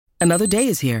Another day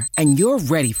is here, and you're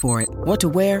ready for it. What to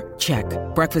wear? Check.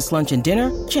 Breakfast, lunch, and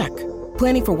dinner? Check.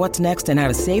 Planning for what's next and how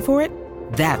to save for it?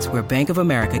 That's where Bank of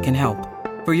America can help.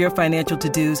 For your financial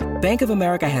to-dos, Bank of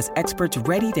America has experts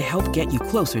ready to help get you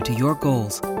closer to your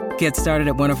goals. Get started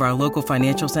at one of our local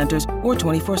financial centers or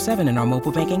 24/7 in our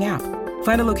mobile banking app.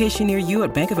 Find a location near you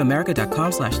at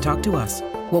bankofamerica.com/talktous.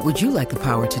 What would you like the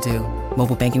power to do?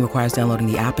 Mobile banking requires downloading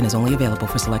the app and is only available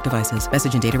for select devices.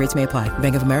 Message and data rates may apply.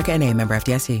 Bank of America N.A., member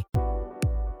FDIC.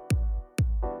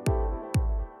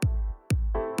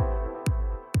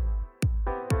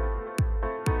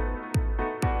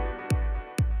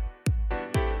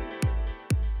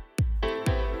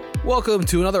 Welcome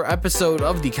to another episode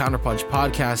of the CounterPunch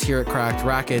podcast here at Cracked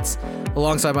Rackets.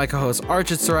 Alongside my co-host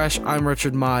Archit Suresh, I'm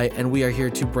Richard Mai, and we are here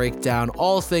to break down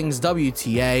all things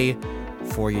WTA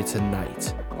for you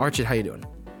tonight. Archit, how you doing?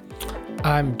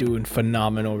 I'm doing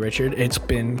phenomenal, Richard. It's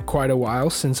been quite a while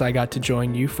since I got to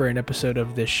join you for an episode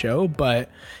of this show, but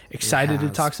excited to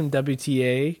talk some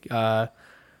WTA.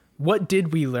 What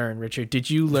did we learn, Richard?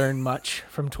 Did you learn much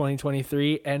from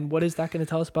 2023? And what is that going to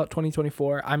tell us about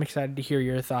 2024? I'm excited to hear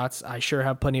your thoughts. I sure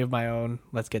have plenty of my own.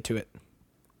 Let's get to it.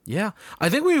 Yeah, I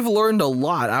think we've learned a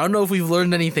lot. I don't know if we've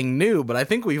learned anything new, but I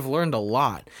think we've learned a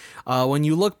lot. When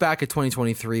you look back at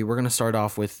 2023, we're going to start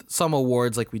off with some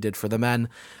awards like we did for the men.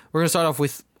 We're going to start off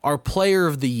with our player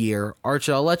of the year.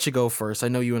 Archie, I'll let you go first. I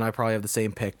know you and I probably have the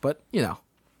same pick, but, you know,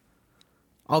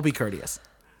 I'll be courteous.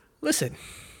 Listen.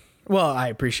 Well, I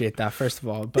appreciate that, first of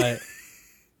all, but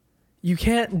you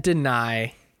can't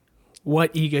deny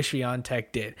what Iga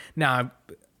Swiatek did. Now,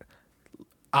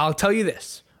 I'll tell you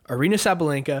this. Aryna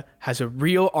Sabalenka has a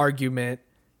real argument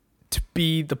to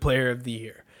be the player of the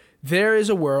year. There is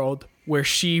a world where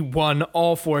she won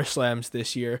all 4 slams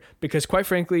this year because, quite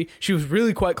frankly, she was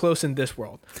really quite close in this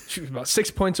world. She was about 6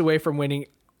 points away from winning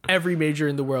every major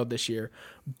in the world this year,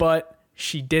 but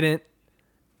she didn't,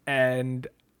 and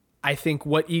I think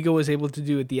what Iga was able to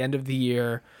do at the end of the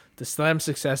year, the slam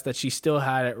success that she still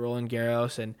had at Roland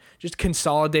Garros, and just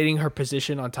consolidating her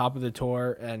position on top of the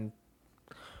tour, and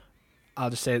I'll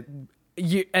just say,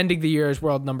 ending the year as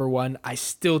world number 1, I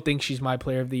still think she's my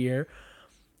player of the year.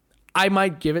 I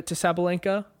might give it to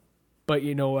Sabalenka, but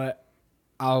you know what?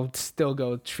 I'll still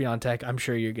go with Swiatek. I'm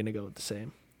sure you're going to go with the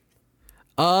same.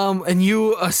 And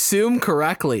you assume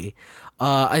correctly.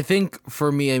 I think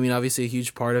for me, I mean, obviously a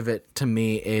huge part of it to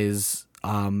me is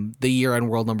the year-end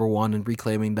world number 1 and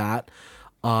reclaiming that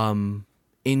in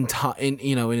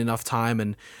enough time.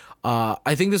 And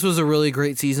I think this was a really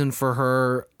great season for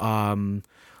her.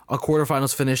 A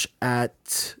quarterfinals finish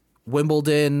at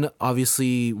Wimbledon,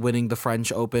 obviously winning the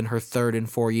French Open, her 3rd in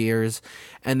 4 years,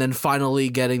 and then finally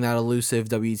getting that elusive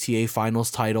WTA finals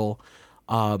title.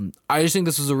 I just think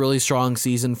this was a really strong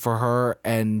season for her,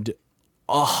 and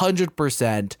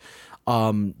 100%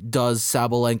 does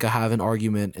Sabalenka have an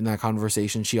argument in that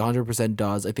conversation. She 100%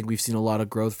 does. I think we've seen a lot of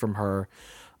growth from her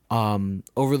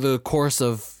over the course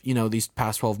of, these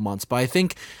past 12 months. But I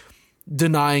think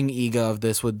denying Iga of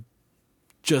this would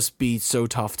just be so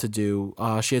tough to do.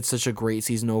 She had such a great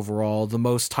season overall. The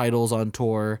most titles on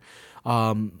tour,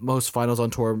 most finals on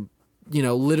tour,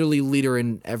 literally leader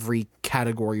in every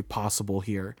category possible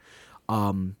here.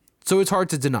 So it's hard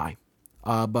to deny.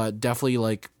 But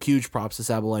definitely huge props to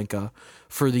Sabalenka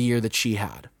for the year that she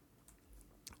had.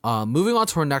 Moving on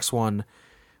to her next one,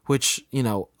 which,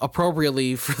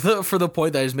 appropriately for the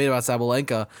point that I just made about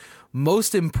Sabalenka,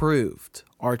 most improved.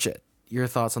 Archit, your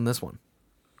thoughts on this one?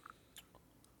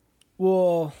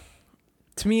 Well,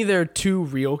 to me, there are 2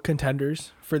 real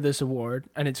contenders for this award,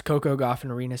 and it's Coco Gauff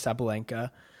and Aryna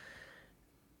Sabalenka.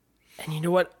 And you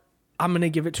know what? I'm going to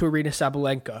give it to Aryna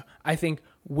Sabalenka. I think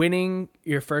winning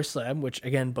your first slam, which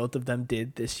again, both of them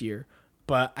did this year,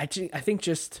 but I think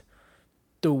just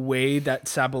the way that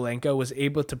Sabalenka was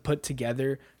able to put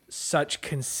together such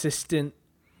consistent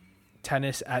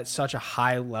tennis at such a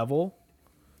high level,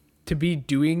 to be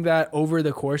doing that over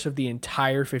the course of the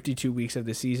entire 52 weeks of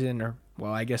the season, or,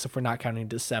 well, I guess if we're not counting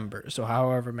December, so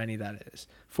however many that is,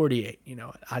 48,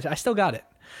 I still got it.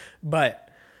 But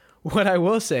what I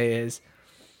will say is,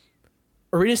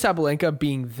 Aryna Sabalenka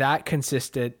being that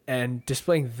consistent and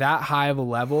displaying that high of a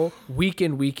level week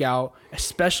in, week out,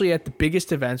 especially at the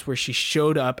biggest events where she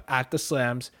showed up at the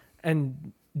slams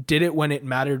and did it when it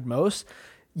mattered most.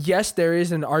 Yes, there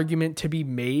is an argument to be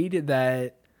made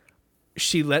that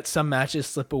she let some matches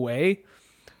slip away,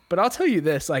 but I'll tell you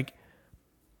this, Aryna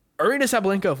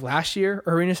Sabalenka of last year,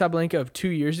 Aryna Sabalenka of 2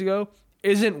 years ago,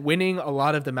 isn't winning a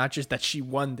lot of the matches that she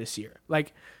won this year.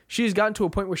 She's gotten to a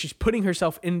point where she's putting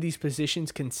herself in these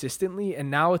positions consistently,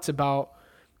 and now it's about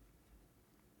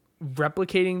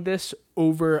replicating this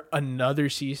over another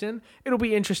season, it'll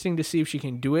be interesting to see if she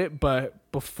can do it.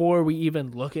 But before we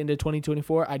even look into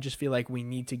 2024, I just feel like we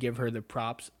need to give her the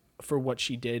props for what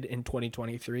she did in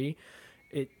 2023.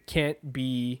 It can't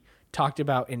be talked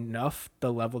about enough,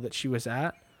 the level that she was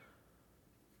at.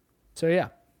 So, yeah.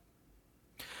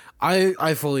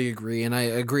 I fully agree, and I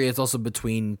agree it's also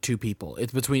between two people.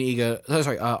 It's between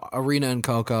Arena and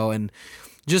Coco, and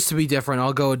just to be different,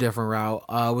 I'll go a different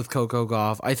route with Coco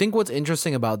Gauff. I think what's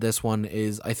interesting about this one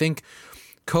is I think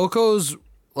Coco's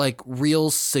like real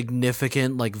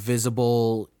significant, like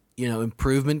visible,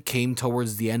 improvement came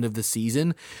towards the end of the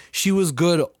season. She was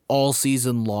good all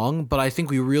season long, but I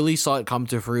think we really saw it come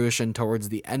to fruition towards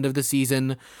the end of the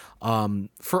season.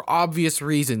 For obvious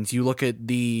reasons, you look at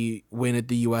the win at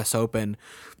the US Open,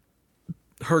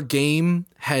 her game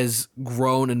has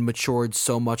grown and matured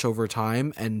so much over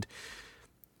time, and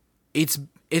it's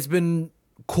been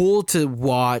cool to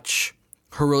watch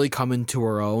her really come into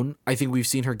her own. I think we've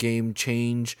seen her game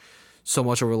change so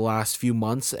much over the last few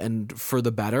months and for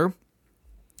the better.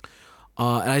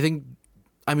 And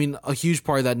I mean, a huge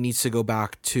part of that needs to go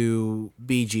back to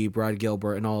BG, Brad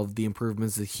Gilbert, and all of the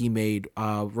improvements that he made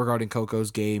regarding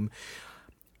Coco's game.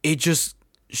 You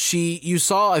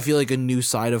saw, I feel like, a new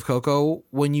side of Coco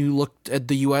when you looked at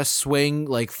the U.S. swing,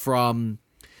 like from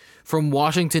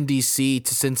Washington, D.C.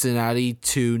 to Cincinnati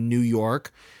to New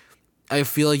York. I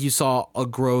feel like you saw a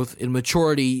growth in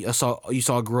maturity. You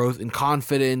saw growth in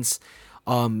confidence,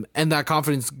 and that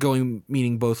confidence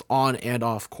meaning both on and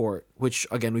off court, which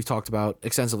again we've talked about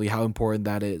extensively how important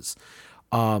that is.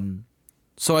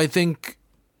 So I think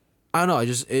I don't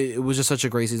know. It was just such a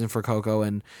great season for Coco,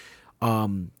 and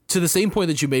to the same point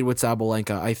that you made with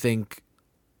Sabalenka, I think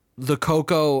the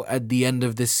Coco at the end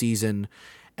of this season,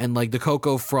 and like the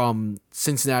Coco from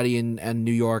Cincinnati and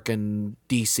New York and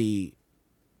DC,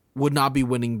 would not be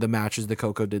winning the matches the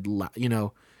Coco did,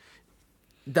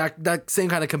 that same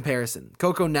kind of comparison.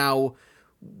 Coco now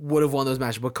would have won those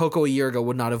matches, but Coco a year ago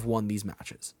would not have won these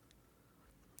matches.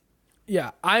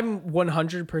 Yeah, I'm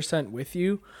 100% with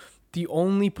you. The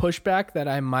only pushback that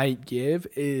I might give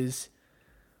is,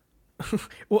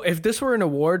 well, if this were an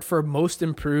award for most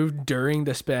improved during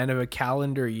the span of a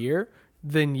calendar year,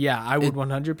 then yeah, I would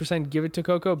 100% give it to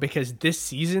Coco, because this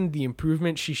season, the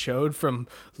improvement she showed from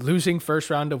losing first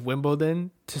round of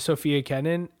Wimbledon to Sophia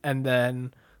Kenin and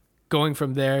then going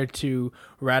from there to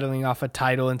rattling off a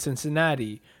title in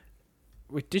Cincinnati.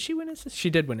 Wait, did she win in Cincinnati? She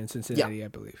did win in Cincinnati, yeah. I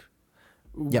believe.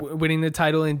 Yep. Winning the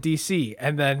title in DC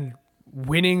and then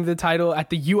winning the title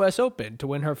at the US Open to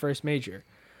win her first major.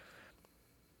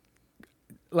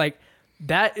 Like,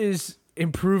 that is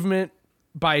improvement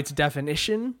by its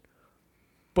definition.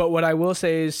 But what I will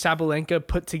say is Sabalenka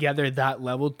put together that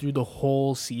level through the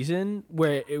whole season,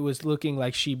 where it was looking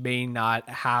like she may not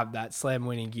have that slam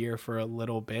winning year for a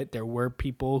little bit. There were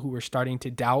people who were starting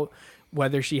to doubt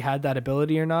whether she had that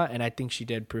ability or not, and I think she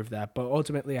did prove that. But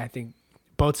ultimately, I think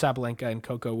both Sabalenka and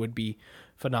Coco would be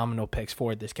phenomenal picks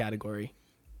for this category.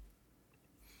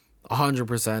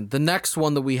 100%. The next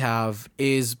one that we have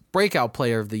is Breakout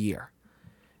Player of the Year.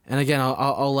 And again,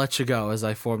 I'll let you go as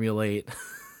I formulate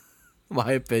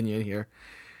my opinion here.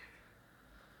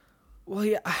 Well,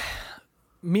 yeah,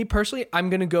 me personally, I'm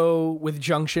going to go with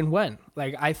Zheng Xinwen.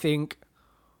 Like, I think,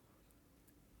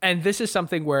 and this is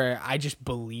something where I just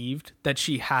believed that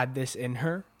she had this in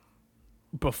her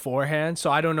beforehand.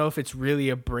 So I don't know if it's really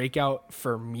a breakout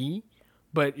for me,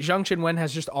 but Zheng Xinwen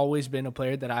has just always been a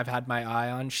player that I've had my eye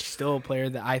on. She's still a player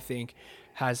that I think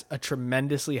has a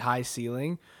tremendously high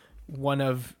ceiling. One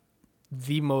of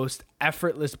the most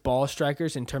effortless ball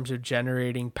strikers in terms of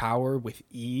generating power with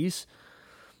ease.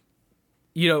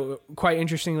 Quite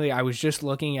interestingly, I was just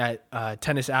looking at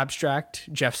Tennis Abstract,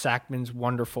 Jeff Sackman's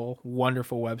wonderful,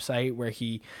 wonderful website where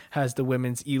he has the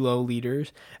women's ELO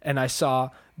leaders. And I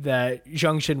saw that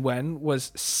Zheng Xinwen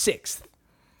was 6th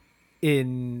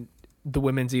in the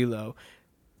women's ELO.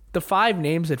 The 5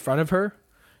 names in front of her: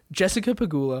 Jessica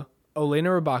Pegula,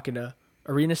 Olena Rybakina,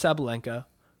 Arina Sabalenka,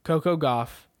 Coco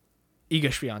Gauff, Iga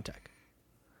Swiatek.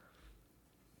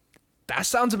 That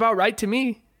sounds about right to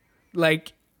me.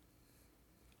 Like,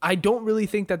 I don't really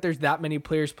think that there's that many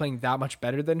players playing that much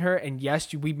better than her. And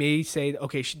yes, we may say,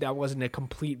 okay, that wasn't a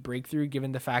complete breakthrough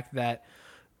given the fact that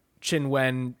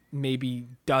Xinwen maybe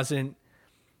didn't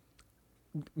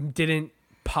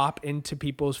pop into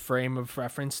people's frame of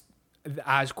reference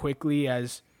as quickly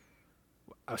as,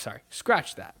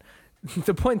 scratch that.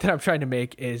 The point that I'm trying to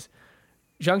make is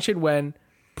Zheng Xinwen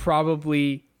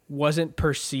probably wasn't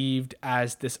perceived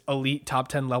as this elite top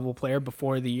 10 level player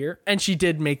before the year, and she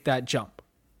did make that jump,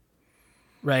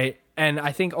 right? And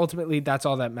I think ultimately that's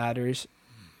all that matters.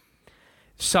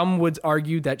 some would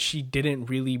argue that she didn't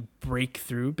really break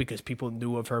through because people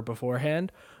knew of her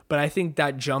beforehand. But I think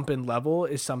that jump in level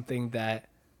is something that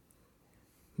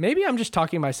maybe I'm just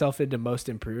talking myself into most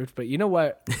improved. But you know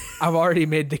what? I've already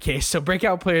made the case. So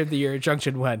breakout player of the year,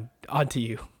 Jungchin Wen, on to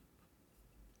you.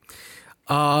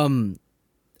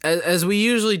 As we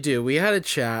usually do, we had a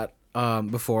chat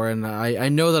before, and I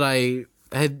know that I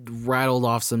had rattled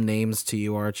off some names to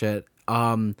you, Archit,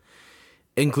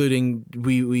 including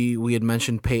we had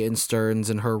mentioned Peyton Stearns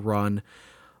and her run,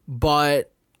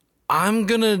 but I'm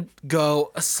gonna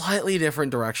go a slightly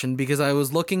different direction because I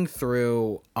was looking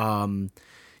through the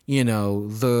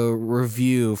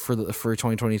review for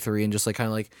 2023 and just like kind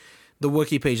of like the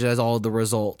wiki page that has all of the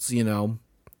results, finals,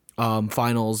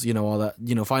 all that,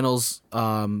 finals,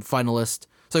 finalist,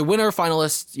 so winner,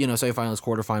 finalist, semifinalists,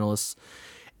 quarterfinalists,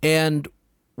 and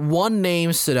one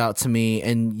name stood out to me,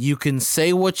 and you can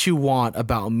say what you want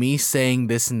about me saying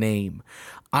this name.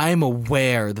 I'm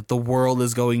aware that the world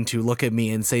is going to look at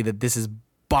me and say that this is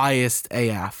biased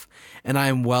AF, and I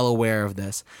am well aware of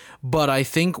this. But I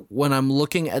think when I'm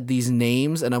looking at these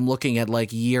names and I'm looking at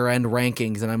like year-end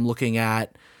rankings and I'm looking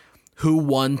at who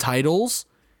won titles,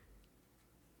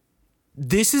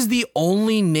 this is the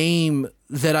only name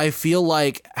that I feel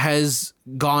like has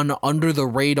gone under the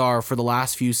radar for the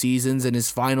last few seasons and is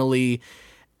finally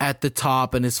at the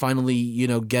top and is finally,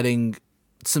 getting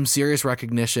some serious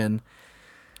recognition.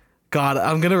 God,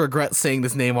 I'm going to regret saying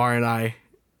this name, aren't I?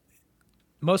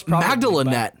 Most probably.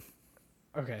 Magdalene.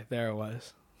 Okay, there it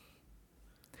was.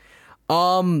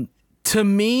 To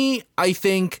me, I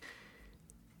think,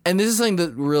 and this is something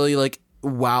that really like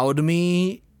wowed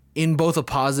me in both a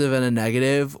positive and a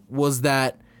negative, was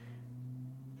that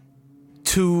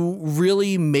to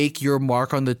really make your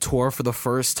mark on the tour for the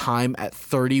first time at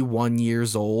 31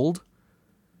 years old,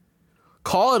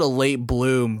 call it a late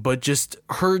bloom, but just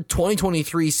her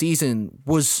 2023 season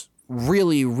was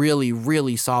really, really,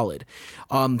 really solid.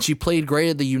 She played great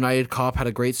at the United Cup, had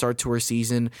a great start to her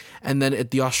season, and then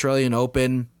at the Australian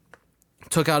Open,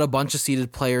 took out a bunch of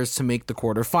seeded players to make the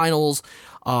quarterfinals.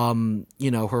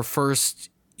 Her first,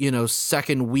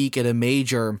 second week at a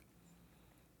major.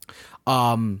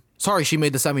 Sorry, she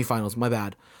made the semifinals. My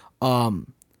bad.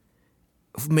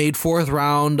 Made fourth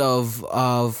round of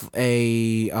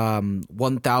a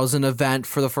 1,000 event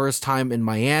for the first time in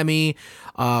Miami.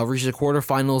 Reached the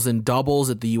quarterfinals in doubles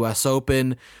at the U.S.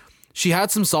 Open. She had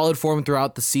some solid form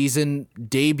throughout the season.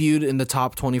 Debuted in the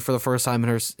top 20 for the first time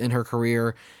in her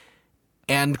career,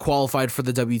 and qualified for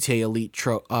the WTA Elite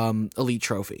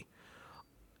Trophy.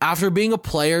 After being a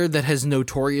player that has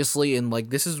notoriously, and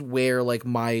like this is where like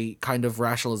my kind of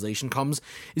rationalization comes,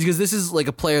 is because this is like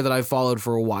a player that I've followed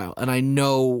for a while, and I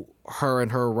know her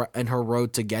and her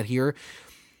road to get here.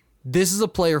 This is a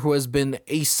player who has been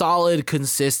a solid,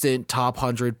 consistent top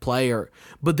 100 player,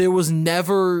 but there was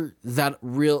never that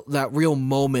real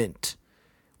moment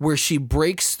where she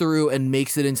breaks through and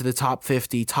makes it into the top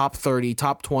 50, top 30,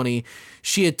 top 20.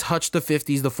 She had touched the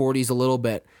 50s, the 40s a little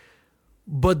bit.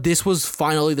 But this was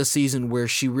finally the season where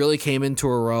she really came into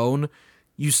her own.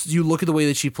 You look at the way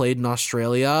that she played in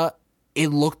Australia, it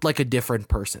looked like a different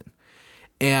person.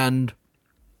 And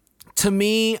to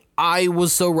me, I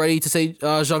was so ready to say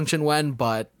Jungchin Wen,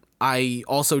 but I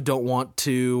also don't want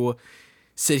to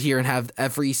sit here and have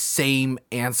every same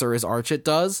answer as Archit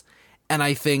does. And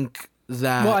I think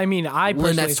that I personally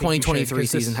Lynette's 2023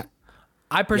 season.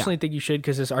 I personally think you should,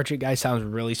 because this Archit guy sounds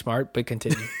really smart, but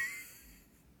continue.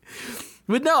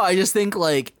 But no, I just think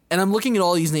like, and I'm looking at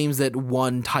all these names that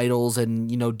won titles and,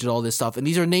 did all this stuff. And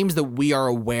these are names that we are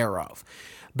aware of.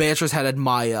 Beatrice Haddad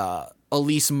Maia,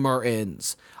 Elise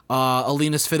Mertens,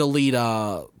 Alina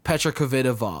Svitolina, Petra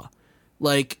Kvitova.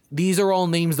 Like, these are all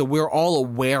names that we're all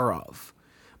aware of.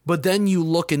 But then you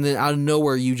look and then out of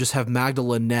nowhere, you just have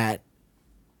Magdalene,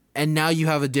 and now you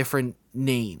have a different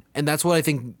name. And that's what I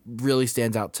think really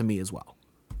stands out to me as well.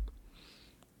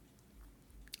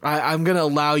 I'm going to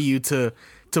allow you to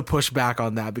push back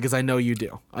on that because I know you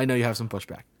do. I know you have some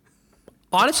pushback.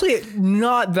 Honestly,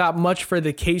 not that much for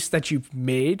the case that you've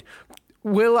made.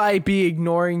 Will I be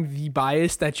ignoring the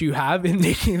bias that you have in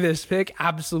making this pick?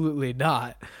 Absolutely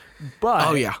not. But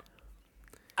oh yeah,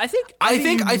 I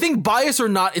think bias or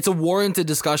not, it's a warranted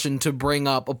discussion to bring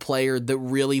up a player that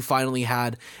really finally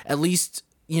had, at least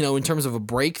in terms of a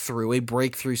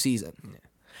breakthrough season.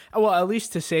 Well, at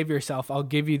least to save yourself, I'll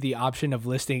give you the option of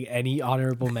listing any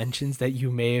honorable mentions that you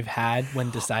may have had when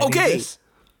deciding this.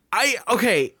 I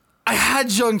had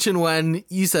Jungchin Wen,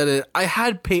 you said it. I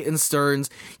had Peyton Stearns,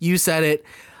 you said it.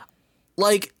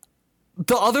 Like,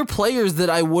 the other players that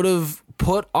I would have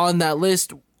put on that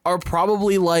list are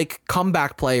probably like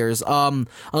comeback players.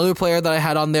 Another player that I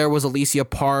had on there was Alicia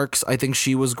Parks. I think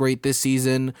she was great this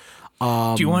season.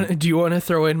 Do you want to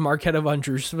throw in Marketa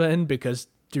Vondrousova in, because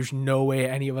there's no way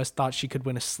any of us thought she could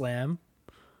win a slam?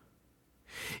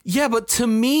 Yeah, but to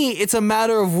me, it's a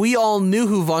matter of we all knew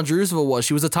who Vondrousova was.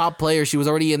 She was a top player. She was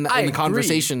already in the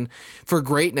conversation for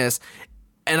greatness.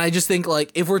 And I just think,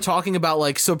 like, if we're talking about,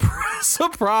 like,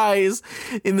 surprise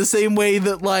in the same way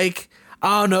that, like,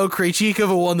 I don't know,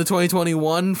 Krejcikova won the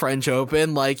 2021 French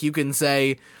Open, like, you can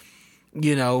say,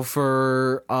 you know,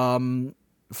 for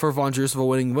Vondrousova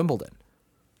winning Wimbledon.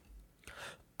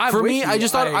 For me, I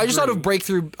just thought of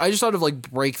breakthrough. I just thought of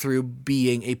like breakthrough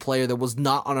being a player that was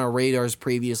not on our radars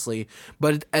previously,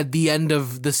 but at the end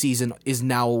of the season is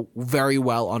now very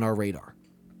well on our radar.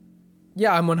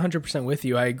 Yeah, I'm 100% with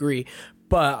you. I agree,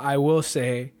 but I will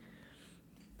say,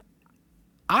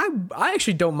 I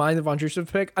actually don't mind the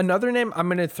Vondrousova pick. Another name I'm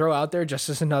going to throw out there just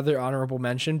as another honorable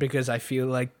mention, because I feel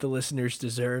like the listeners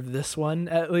deserve this one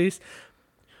at least.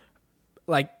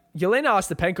 Like, Yelena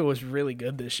Ostapenko was really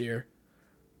good this year.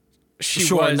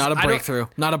 Not a breakthrough.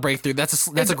 Not a breakthrough. That's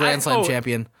a Grand Slam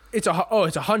champion. It's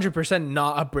 100%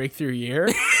 not a breakthrough year.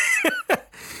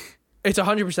 It's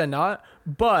 100% not.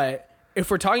 But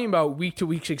if we're talking about week to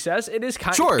week success, it is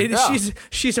kind of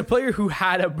she's a player who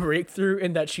had a breakthrough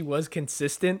in that she was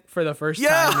consistent for the first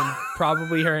time in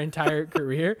probably her entire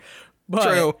career. But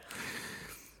true.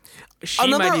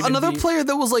 Another player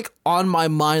that was like on my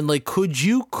mind, like could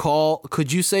you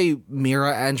say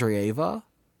Mira Andreeva?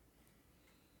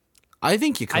 I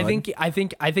think you could. I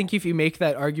think if you make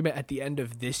that argument at the end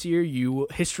of this year,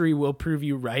 history will prove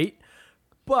you right.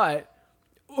 But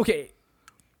okay,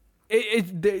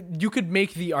 you could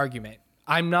make the argument.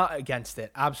 I'm not against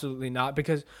it. Absolutely not,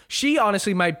 because she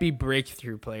honestly might be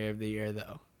breakthrough player of the year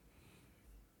though.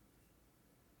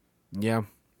 Yeah.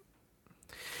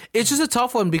 It's just a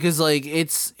tough one because like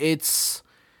it's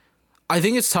I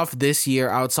think it's tough this year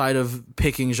outside of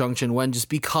picking Zheng Qinwen, just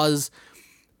because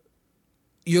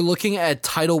you're looking at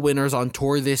title winners on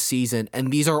tour this season,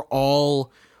 and these are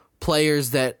all players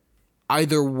that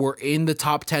either were in the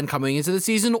top 10 coming into the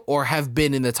season or have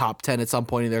been in the top 10 at some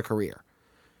point in their career.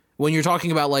 When you're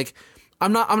talking about like,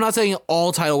 I'm not saying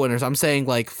all title winners. I'm saying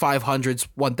like 500s,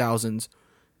 1000s,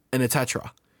 and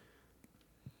etc.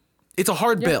 It's a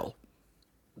hard bill.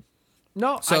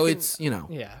 No, so it's, you know,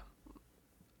 yeah.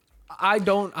 I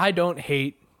don't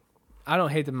hate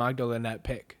the Magdalena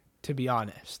pick, to be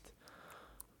honest.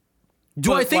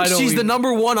 Do I think she's the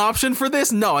number one option for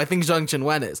this? No, I think Zheng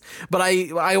Qinwen is. But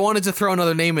I wanted to throw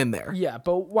another name in there. Yeah,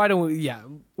 but why don't we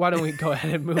go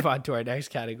ahead and move on to our next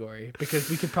category, because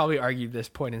we could probably argue this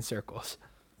point in circles.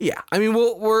 Yeah, I mean,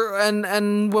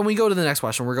 and when we go to the next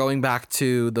question, we're going back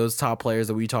to those top players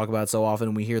that we talk about so often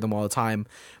and we hear them all the time.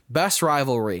 Best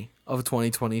rivalry of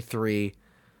 2023.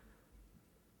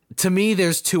 To me,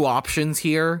 there's two options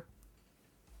here.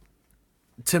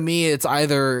 To me, it's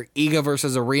either Iga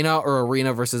versus Arena or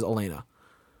Arena versus Elena.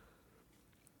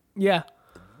 Yeah.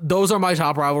 Those are my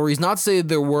top rivalries. Not to say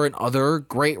there weren't other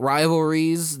great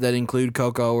rivalries that include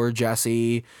Coco or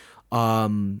Jessie,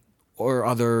 or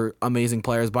other amazing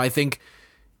players, but I think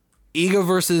Iga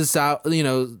versus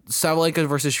Sabalenka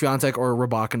versus Swiatek or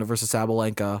Rybakina versus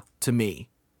Sabalenka, to me.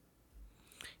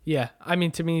 Yeah, I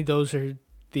mean, to me, those are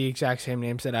the exact same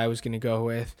names that I was going to go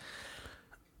with.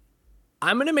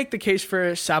 I'm going to make the case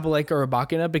for Sabalenka or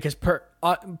Rybakina because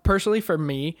personally for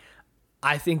me,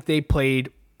 I think they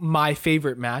played my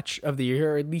favorite match of the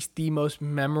year, or at least the most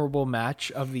memorable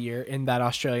match of the year in that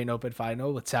Australian Open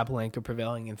final, with Sabalenka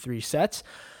prevailing in 3 sets.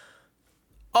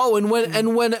 Oh, and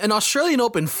when an Australian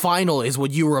Open final is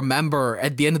what you remember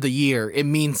at the end of the year, it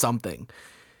means something.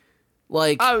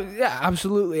 Like, oh yeah,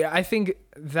 absolutely. I think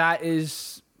that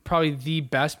is probably the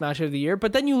best match of the year.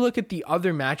 But then you look at the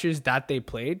other matches that they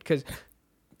played, because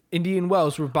Indian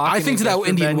Wells, Rybakina, I think that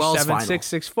Indian Wells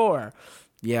 7-6, 6-4.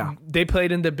 Yeah, they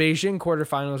played in the Beijing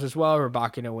quarterfinals as well.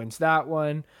 Rybakina wins that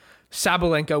one.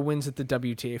 Sabalenka wins at the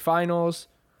WTA finals.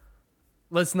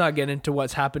 Let's not get into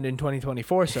what's happened in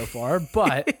 2024 so far,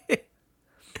 but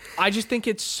I just think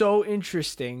it's so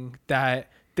interesting that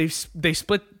they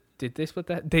split. Did they split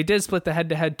that? They did split the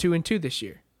head-to-head 2-2 this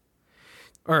year.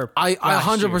 Or I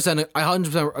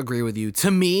 100% agree with you. To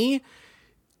me,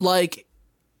 like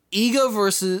Iga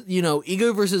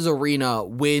versus Arena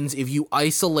wins if you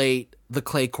isolate the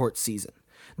clay court season.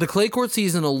 The clay court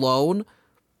season alone,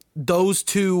 those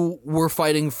two were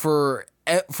fighting for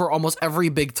almost every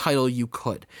big title you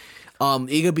could.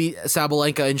 Iga beat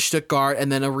Sabalenka in Stuttgart,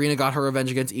 and then Arena got her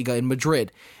revenge against Iga in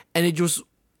Madrid. And it just,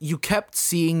 you kept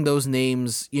seeing those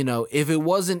names, if it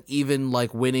wasn't even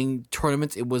like winning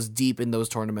tournaments, it was deep in those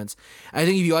tournaments. I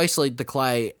think if you isolate the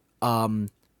clay,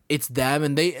 it's them,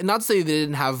 and they, not to say they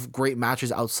didn't have great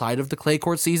matches outside of the clay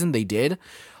court season, they did.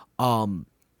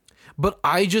 But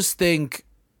I just think,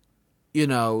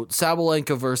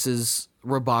 Sabalenka versus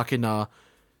Rybakina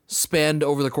spanned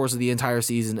over the course of the entire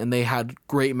season, and they had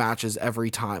great matches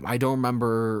every time. I don't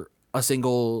remember a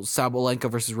single Sabalenka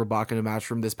versus Rybakina match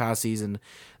from this past season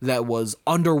that was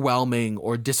underwhelming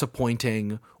or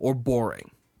disappointing or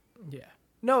boring. Yeah.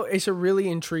 No, it's a really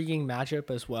intriguing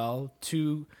matchup as well.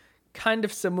 Two kind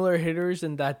of similar hitters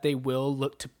in that they will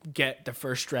look to get the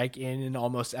first strike in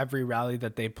almost every rally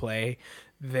that they play.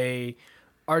 They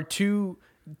are two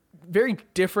very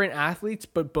different athletes,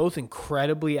 but both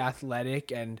incredibly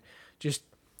athletic and just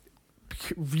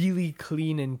really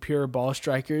clean and pure ball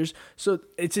strikers. So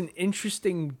it's an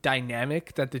interesting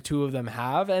dynamic that the two of them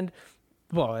have. And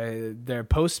their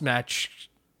post-match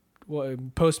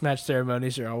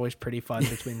ceremonies are always pretty fun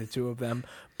between the two of them.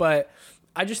 But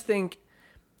I just think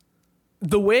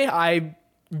the way I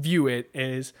view it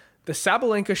is the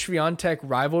Sabalenka-Swiatek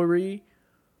rivalry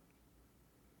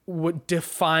what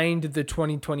defined the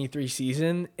 2023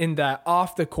 season, in that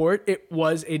off the court it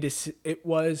was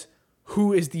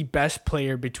who is the best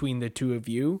player between the two of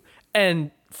you,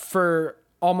 and for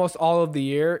almost all of the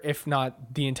year, if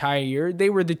not the entire year, they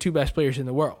were the two best players in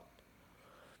the world.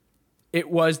 It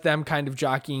was them kind of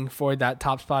jockeying for that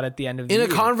top spot at the end of the year.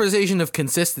 In a conversation of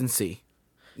consistency.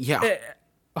 Yeah.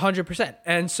 100%.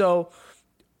 And so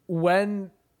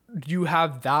when you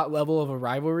have that level of a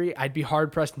rivalry, I'd be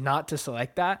hard pressed not to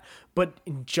select that. But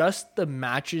in just the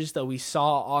matches that we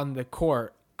saw on the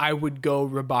court, I would go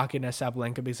Rybakina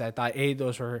Sabalenka, because I thought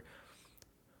those were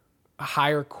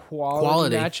higher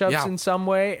quality matchups in some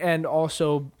way, and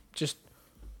also just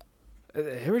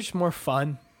they were just more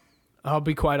fun. I'll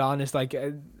be quite honest, like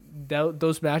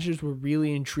those matches were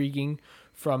really intriguing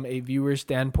from a viewer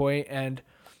standpoint, and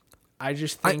I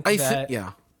just think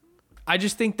I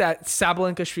just think that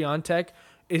Sabalenka-Swiatek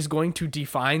is going to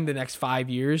define the next 5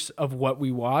 years of what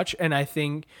we watch. And I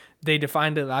think they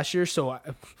defined it last year. So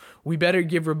we better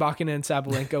give Rybakina and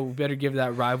Sabalenka, we better give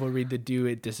that rivalry the due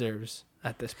it deserves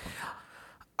at this point.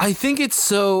 I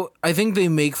think they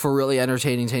make for really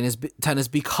entertaining tennis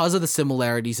because of the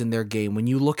similarities in their game. When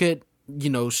you look at,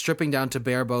 stripping down to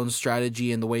bare bones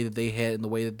strategy and the way that they hit and the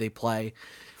way that they play,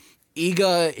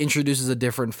 Iga introduces a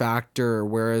different factor,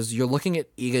 whereas you're looking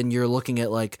at Iga and you're looking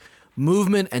at like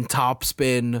movement and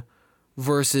topspin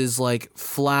versus like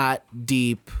flat,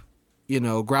 deep,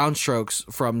 ground strokes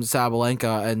from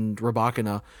Sabalenka and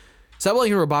Rybakina.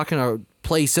 Sabalenka and Rybakina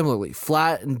play similarly,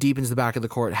 flat and deep into the back of the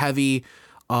court, heavy,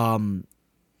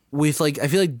 with like, I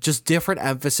feel like just different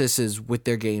emphases with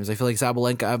their games. I feel like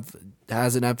Sabalenka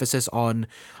has an emphasis on,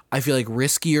 I feel like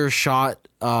riskier shot,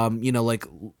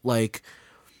 like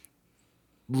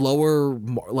lower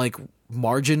like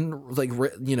margin, like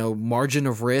margin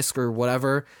of risk or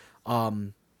whatever. I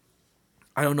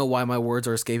don't know why my words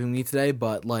are escaping me today,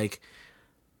 but like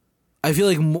I feel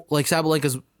like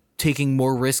Sabalenka's taking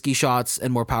more risky shots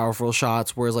and more powerful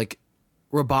shots, whereas like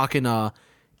Rybakina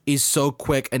is so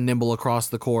quick and nimble across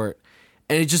the court,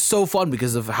 and it's just so fun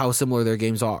because of how similar their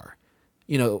games are,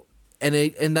 and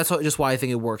that's just why I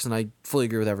think it works, and I fully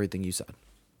agree with everything you said.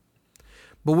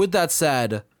 But with that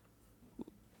said,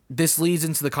 this leads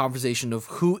into the conversation of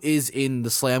who is in the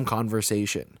Slam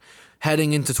conversation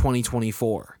heading into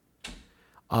 2024.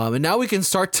 And now we can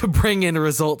start to bring in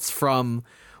results from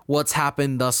what's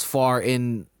happened thus far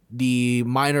in the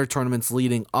minor tournaments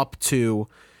leading up to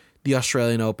the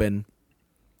Australian Open.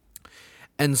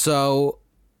 And so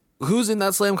who's in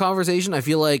that Slam conversation? I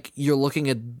feel like you're looking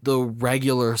at the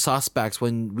regular suspects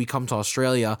when we come to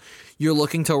Australia. You're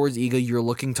looking towards Iga, you're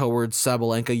looking towards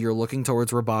Sabalenka, you're looking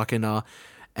towards Rybakina,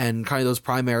 and kind of those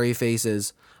primary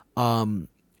faces. And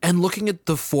looking at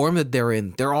the form that they're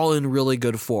in, they're all in really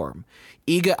good form.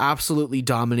 Iga absolutely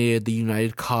dominated the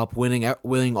United Cup,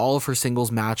 winning all of her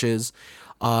singles matches.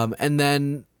 And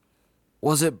then,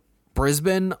 was it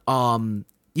Brisbane? And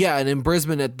in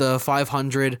Brisbane at the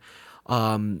 500,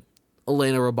 Elena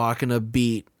Rybakina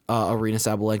beat Aryna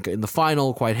Sabalenka in the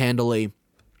final quite handily.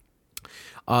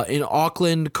 In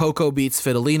Auckland, Coco beats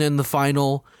Svitolina in the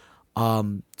final.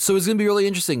 So it's going to be really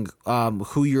interesting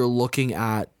who you're looking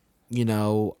at.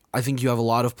 I think you have a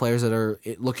lot of players that are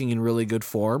looking in really good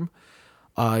form.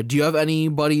 Do you have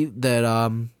anybody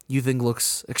that you think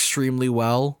looks extremely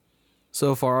well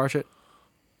so far, Archit?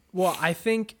 Well, I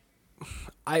think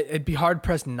it'd be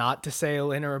hard-pressed not to say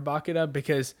Elena Rybakina,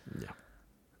 because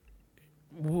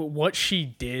what she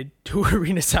did to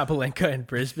Arina Sabalenka in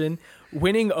Brisbane,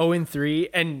 winning 0-3,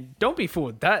 and don't be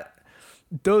fooled.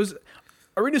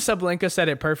 Arina Sabalenka said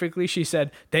it perfectly. She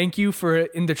said, "Thank you for,"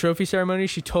 in the trophy ceremony,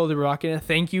 she told Rybakina,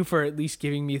 "Thank you for at least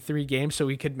giving me 3 games so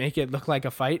we could make it look like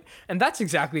a fight." And that's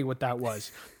exactly what that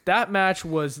was. That match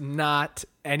was not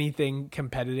anything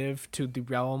competitive to the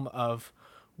realm of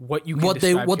what you can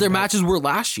what their matches were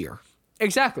last year.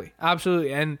 Exactly,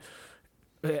 absolutely. And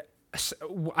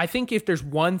I think if there's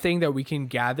one thing that we can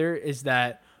gather is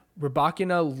that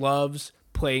Rybakina loves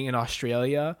playing in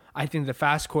Australia. I think the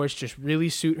fast courts just really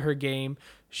suit her game.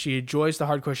 She enjoys the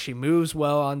hard courts. She moves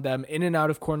well on them. In and out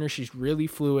of corners, she's really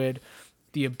fluid.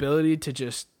 The ability to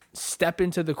just step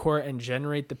into the court and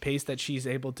generate the pace that she's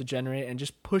able to generate and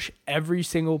just push every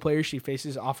single player she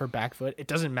faces off her back foot. It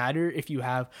doesn't matter if you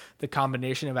have the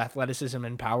combination of athleticism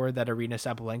and power that Arina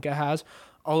Sabalenka has.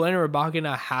 Olena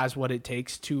Rybakina has what it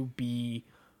takes to be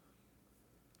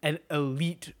an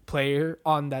elite player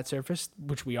on that surface,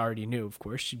 which we already knew, of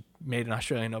course. She made an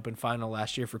Australian Open final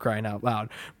last year, for crying out loud.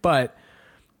 But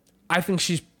I think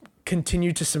she's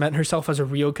continued to cement herself as a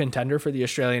real contender for the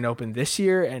Australian Open this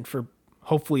year and for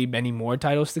hopefully many more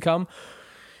titles to come.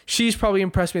 She's probably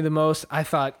impressed me the most. I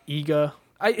thought Iga,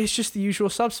 it's just the usual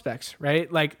suspects,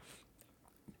 right? Like,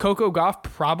 Coco Gauff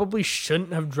probably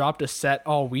shouldn't have dropped a set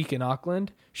all week in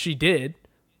Auckland. She did,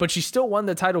 but she still won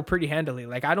the title pretty handily.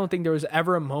 Like, I don't think there was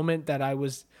ever a moment that I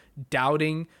was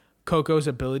doubting Coco's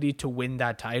ability to win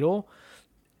that title.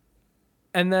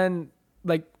 And then,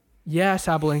 like, yeah,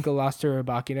 Sabalenka lost to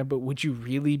Rybakina, but would you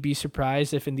really be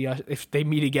surprised if they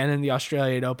meet again in the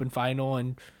Australian Open final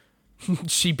and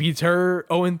she beats her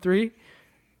 0-3?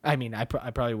 I mean, I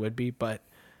probably would be, but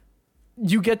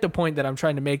you get the point that I'm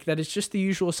trying to make, that it's just the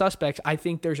usual suspects. I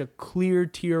think there's a clear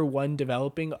tier 1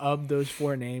 developing of those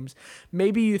 4 names.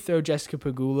 Maybe you throw Jessica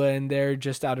Pegula in there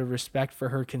just out of respect for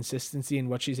her consistency and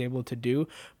what she's able to do,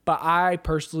 but I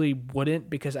personally wouldn't,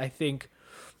 because I think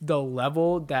the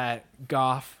level that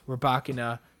Gauff,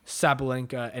 Rybakina,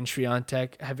 Sabalenka, and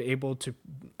Swiatek have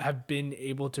been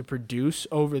able to produce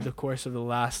over the course of the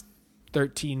last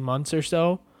 13 months or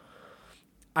so,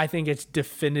 I think it's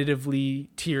definitively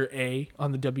tier A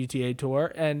on the WTA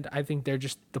tour, and I think they're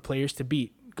just the players to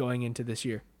beat going into this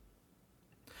year.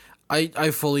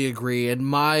 I fully agree, and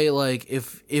my, like,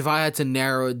 if I had to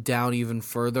narrow it down even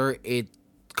further, it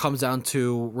comes down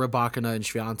to Rybakina and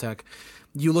Swiatek.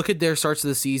 You look at their starts of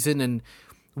the season, and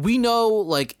we know,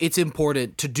 like, it's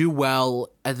important to do well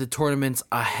at the tournaments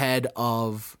ahead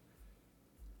of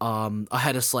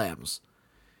slams.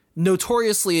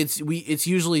 Notoriously, it's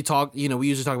usually we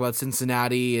usually talk about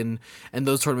Cincinnati and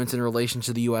those tournaments in relation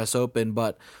to the U.S. Open,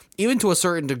 but even to a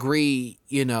certain degree,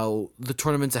 the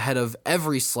tournaments ahead of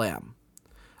every slam.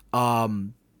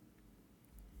 And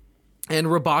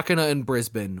Rybakina in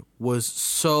Brisbane was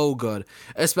so good,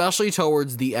 especially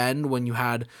towards the end when you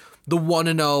had the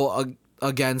 1-0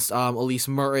 against Elise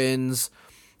Mertens,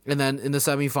 and then in the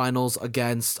semifinals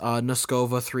against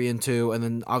Noskova 3-2, and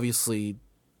then obviously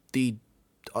the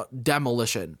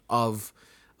demolition of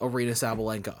Arina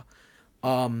Sabalenka.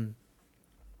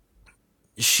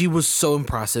 She was so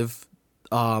impressive,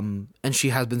 and she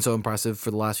has been so impressive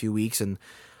for the last few weeks, and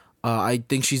I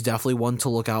think she's definitely one to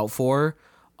look out for.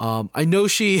 I know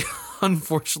she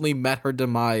unfortunately met her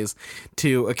demise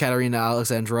to Ekaterina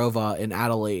Alexandrova in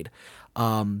Adelaide,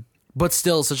 but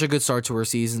still such a good start to her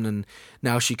season, and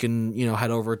now she can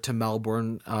head over to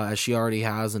Melbourne as she already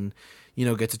has, and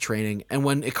get to training. And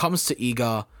when it comes to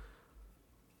Iga,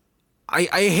 I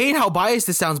hate how biased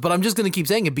this sounds, but I'm just gonna keep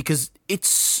saying it because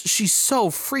she's so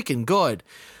freaking good.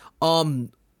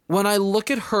 When I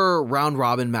look at her round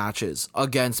robin matches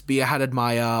against Bia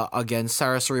Hadid-Maya, against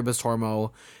Sarah Sorribes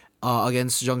Tormo,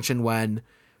 against Zheng Qinwen,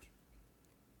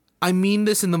 I mean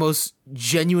this in the most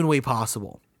genuine way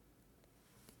possible.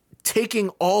 Taking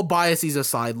all biases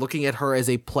aside, looking at her as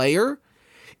a player,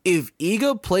 if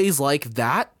Iga plays like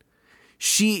that,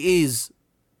 she is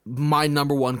my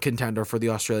number 1 contender for the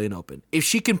Australian Open. If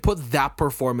she can put that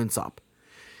performance up,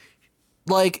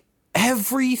 like,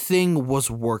 everything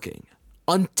was working.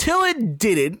 Until it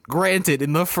didn't, granted,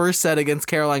 in the first set against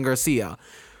Caroline Garcia.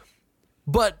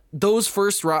 But those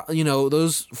first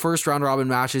round robin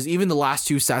matches, even the last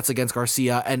 2 sets against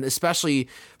Garcia, and especially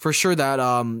for sure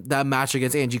that match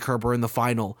against Angie Kerber in the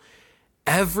final,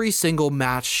 every single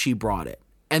match she brought it.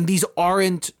 And these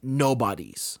aren't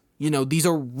nobodies. These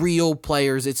are real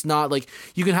players. It's not like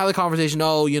you can have the conversation,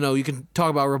 you can talk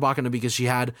about Rybakina because she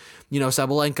had,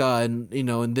 Sabalenka and,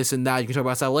 and this and that. You can talk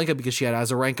about Sabalenka because she had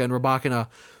Azarenka and Rybakina.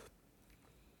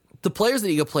 The players that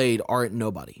Iga played aren't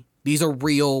nobody. These are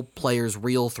real players,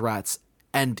 real threats.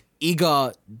 and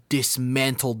Iga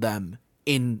dismantled them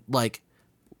in like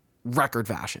record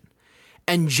fashion.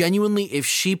 And genuinely, if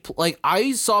she like,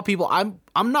 I saw people.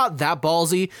 I'm not that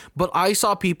ballsy, but I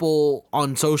saw people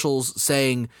on socials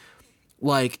saying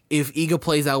like, if Iga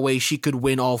plays that way, she could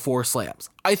win all 4 slams.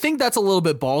 I think that's a little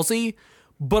bit ballsy,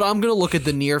 but I'm gonna look at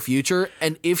the near future,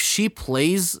 and if she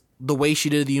plays the way she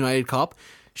did at the United Cup,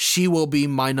 she will be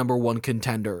my number 1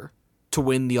 contender to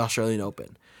win the Australian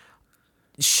Open.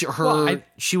 She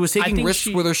was taking risks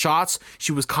with her shots.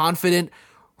 She was confident.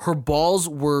 Her balls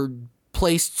were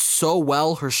placed so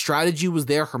well. Her strategy was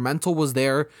there. Her mental was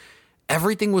there.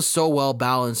 Everything was so well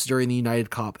balanced during the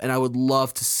United Cup, and I would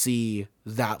love to see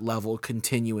that level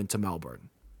continue into Melbourne.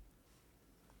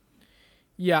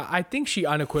 Yeah, I think she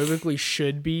unequivocally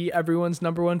should be everyone's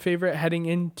number 1 favorite heading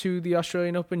into the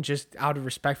Australian Open, just out of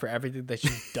respect for everything that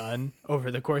she's done over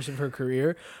the course of her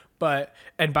career. But,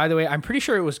 and by the way, I'm pretty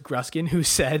sure it was Gruskin who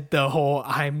said the whole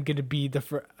I'm going to be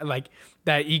the like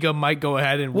that Iga might go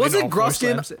ahead and win. Was it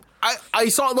Gruskin? I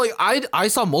saw like I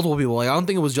saw multiple people. Like I don't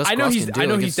think it was just Gruskin. I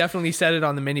know he's definitely said it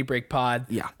on the mini break pod.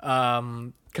 Yeah.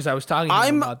 Because I was talking to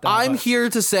him about that. I'm here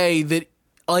to say that,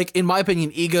 like, in my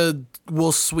opinion, Iga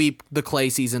will sweep the clay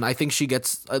season. I think she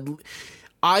gets.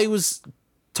 I was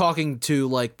talking to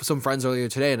like some friends earlier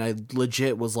today, and I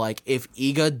legit was like, if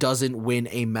Iga doesn't win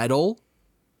a medal,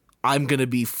 I'm gonna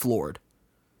be floored.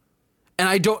 And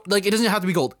I don't like, it doesn't have to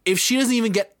be gold. If she doesn't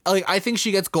even get, like, I think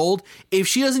she gets gold. If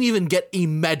she doesn't even get a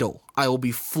medal, I will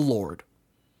be floored.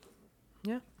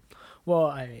 Yeah.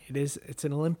 Well, it's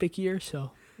an Olympic year,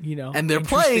 so, you know. And they're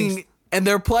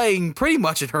playing pretty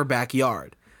much in her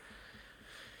backyard.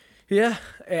 Yeah.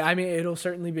 I mean, it'll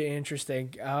certainly be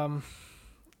interesting.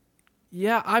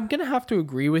 Yeah, I'm going to have to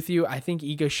agree with you. I think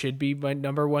Iga should be my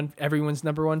everyone's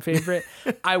number 1 favorite.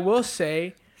 I will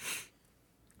say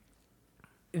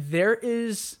there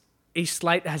is a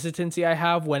slight hesitancy I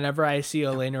have whenever I see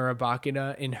Elena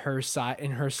Rybakina in her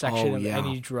section of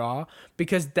any draw,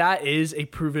 because that is a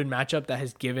proven matchup that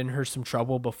has given her some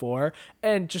trouble before,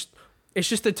 and it's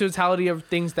just the totality of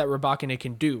things that Rybakina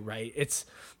can do, right? It's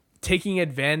taking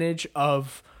advantage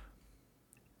of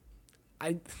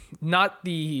not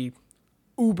the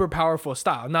uber powerful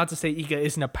style. Not to say Iga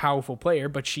isn't a powerful player,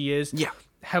 but she is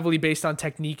heavily based on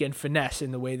technique and finesse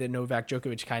in the way that Novak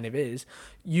Djokovic kind of is.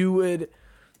 You would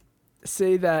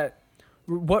say that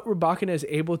what Rybakina is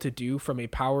able to do from a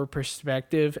power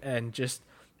perspective and just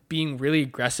being really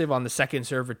aggressive on the second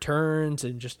serve returns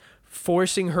and just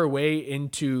forcing her way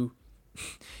into,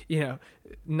 you know,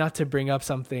 not to bring up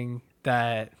something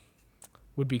that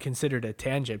would be considered a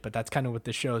tangent, but that's kind of what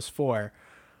the show's for.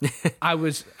 I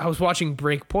was watching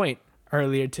Breakpoint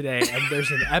earlier today, and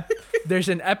there's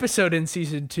an episode in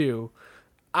season 2.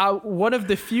 One of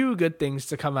the few good things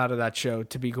to come out of that show,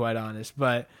 to be quite honest,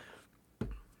 but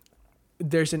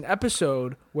there's an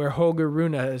episode where Holger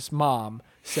Rune's mom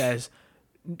says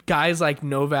guys like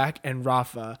Novak and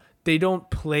Rafa, they don't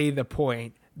play the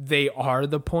point, they are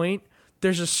the point.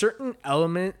 There's a certain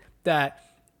element that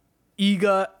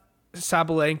Iga,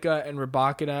 Sabalenka, and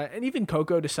Rybakina, and even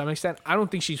Coco to some extent, I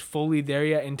don't think she's fully there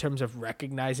yet in terms of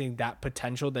recognizing that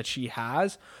potential that she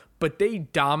has, but they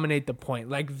dominate the point.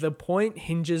 Like, the point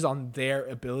hinges on their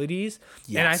abilities.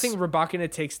 Yes. And I think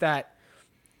Rybakina takes that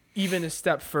even a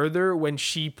step further when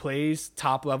she plays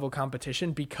top level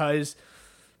competition, because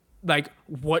like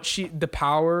the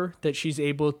power that she's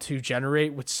able to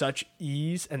generate with such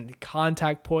ease and the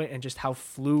contact point and just how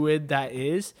fluid that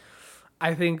is,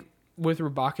 I think with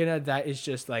Rybakina, that is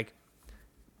just like,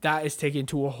 that is taken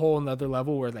to a whole nother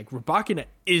level where like Rybakina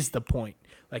is the point.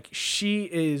 Like, she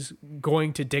is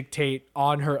going to dictate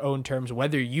on her own terms,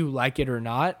 whether you like it or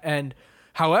not. And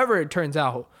however it turns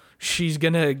out, she's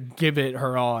going to give it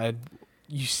her all, and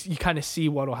you kind of see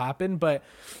what'll happen. But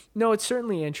no, it's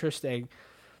certainly interesting.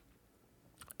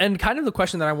 And kind of the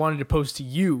question that I wanted to pose to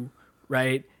you,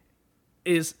 right,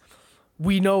 is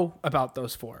we know about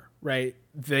those 4, right?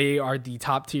 They are the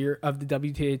top tier of the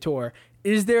WTA Tour.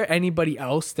 Is there anybody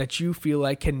else that you feel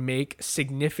like can make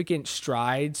significant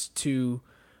strides to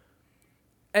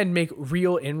and make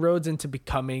real inroads into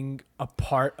becoming a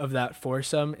part of that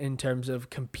foursome in terms of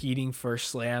competing for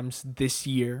slams this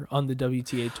year on the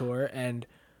WTA Tour, and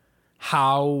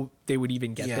how they would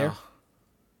even get there?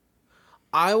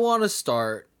 I want to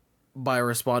start by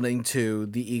responding to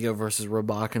the Iga versus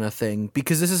Rybakina thing,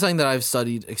 because this is something that I've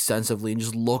studied extensively and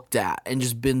just looked at and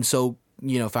just been so,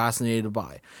 fascinated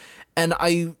by. And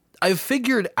I've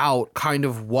figured out kind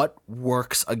of what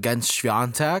works against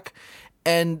Swiatek,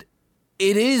 and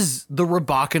it is the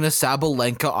Rybakina,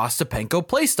 Sabalenka, Ostapenko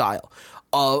playstyle.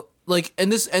 like,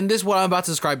 and this what I'm about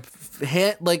to describe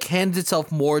hands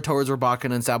itself more towards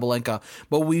Rybakina and Sabalenka,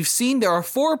 but we've seen there are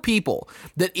 4 people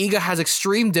that Iga has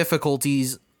extreme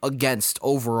difficulties against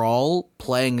overall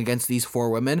playing against these 4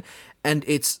 women, and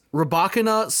it's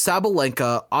Rybakina,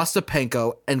 Sabalenka,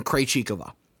 Ostapenko, and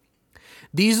Krejcikova.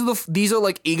 These are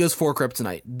like Iga's 4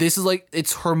 kryptonite. This is like,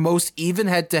 it's her most even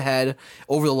head-to-head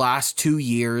over the last 2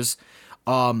 years.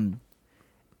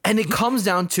 And it comes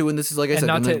down to, and this is like I said,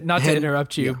 not to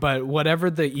interrupt you, but whatever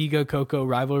the Iga Coco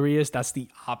rivalry is, that's the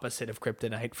opposite of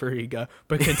kryptonite for Iga.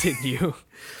 But continue.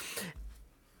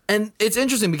 And it's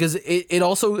interesting because it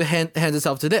also hands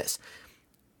itself to this.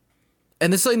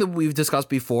 And this is something that we've discussed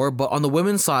before, but on the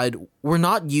women's side, we're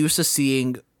not used to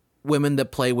seeing women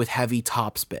that play with heavy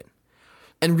topspin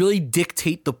and really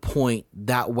dictate the point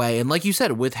that way. And like you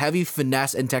said, with heavy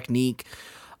finesse and technique,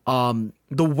 the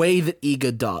way that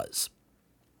Iga does.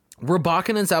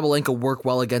 Rybakina and Sabalenka work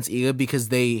well against Iga because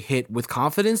they hit with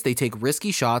confidence, they take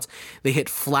risky shots, they hit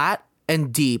flat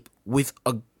and deep with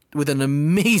an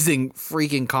amazing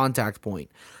freaking contact point.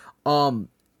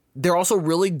 They're also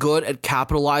really good at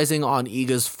capitalizing on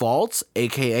Iga's faults,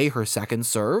 aka her second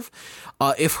serve.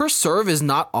 If her serve is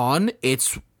not on,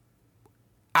 it's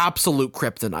absolute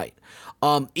kryptonite.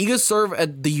 Iga's serve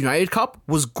at the United Cup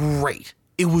was great.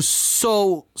 It was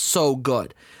so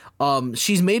good.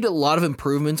 She's made a lot of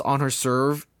improvements on her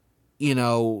serve,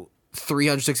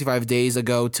 365 days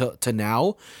ago to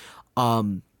now.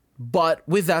 But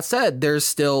with that said, there's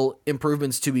still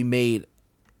improvements to be made,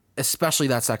 especially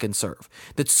that second serve.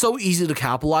 That's so easy to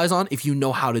capitalize on if you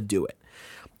know how to do it.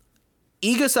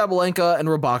 Iga, Sabalenka, and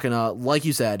Rybakina, like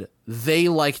you said, they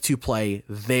like to play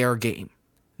their game.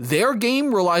 Their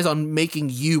game relies on making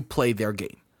you play their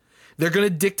game. They're going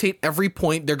to dictate every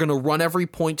point. They're going to run every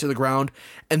point to the ground,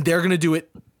 and they're going to do it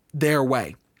their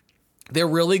way. They're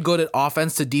really good at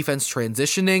offense to defense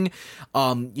transitioning.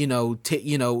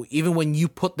 Even when you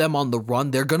put them on the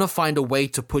run, they're going to find a way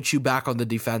to put you back on the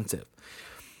defensive.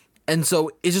 And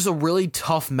so it's just a really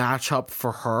tough matchup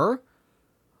for her.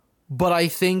 But I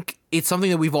think it's something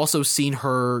that we've also seen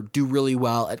her do really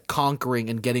well at conquering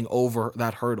and getting over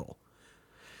that hurdle.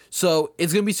 So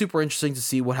it's going to be super interesting to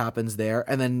see what happens there.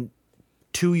 And then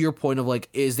to your point of like,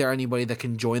 is there anybody that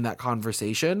can join that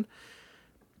conversation?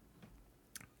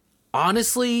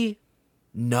 Honestly,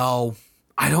 no,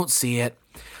 I don't see it.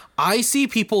 I see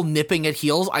people nipping at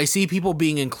heels. I see people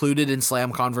being included in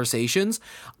slam conversations.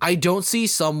 I don't see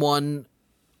someone.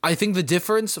 I think the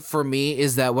difference for me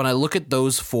is that when I look at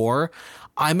those 4,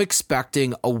 I'm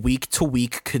expecting a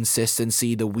week-to-week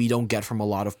consistency that we don't get from a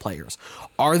lot of players.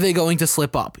 Are they going to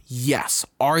slip up? Yes.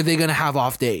 Are they going to have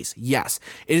off days? Yes.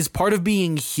 It is part of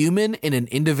being human in an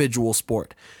individual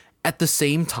sport. At the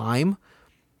same time,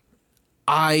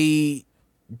 I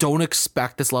don't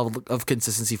expect this level of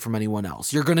consistency from anyone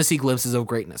else. You're going to see glimpses of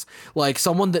greatness. Like,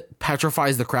 someone that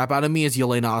petrifies the crap out of me is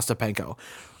Yelena Ostapenko.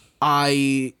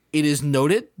 It is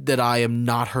noted that I am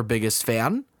not her biggest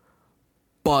fan,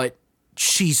 but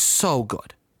she's so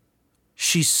good.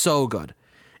 She's so good.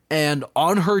 And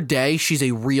on her day, she's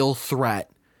a real threat.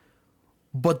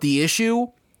 But the issue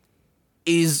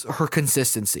is her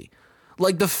consistency.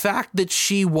 Like, the fact that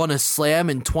she won a slam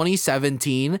in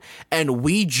 2017 and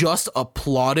we just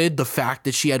applauded the fact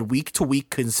that she had week-to-week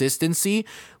consistency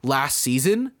last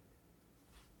season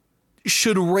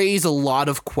should raise a lot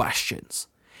of questions.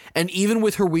 And even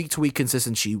with her week-to-week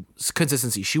consistency,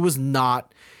 she was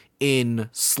not in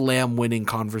slam winning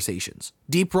conversations.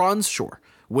 Deep runs, sure.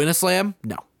 Win a slam?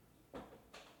 No.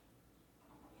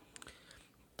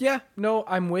 Yeah, no,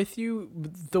 I'm with you.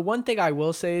 The one thing I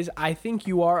will say is I think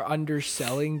you are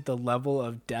underselling the level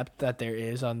of depth that there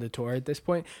is on the tour at this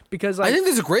point, because I think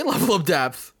there's a great level of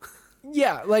depth.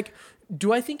 Yeah, like,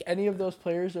 do I think any of those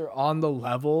players are on the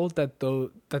level that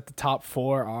the top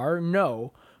 4 are?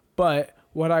 No. But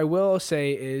what I will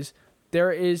say is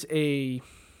there is a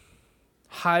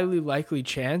highly likely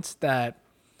chance that,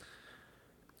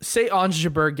 say, Ons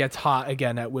Jabeur gets hot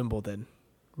again at Wimbledon,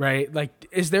 right? Like,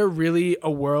 is there really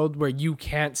a world where you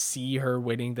can't see her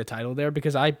winning the title there?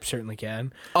 Because I certainly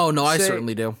can. Oh, no, I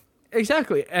certainly do.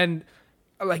 Exactly. And,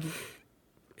 like,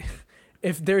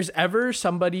 if there's ever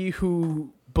somebody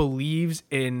who believes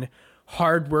in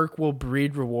hard work will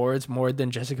breed rewards more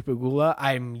than Jessica Pegula,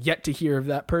 I'm yet to hear of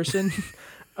that person.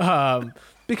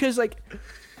 Because, like,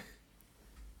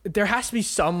 there has to be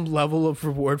some level of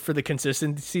reward for the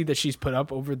consistency that she's put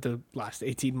up over the last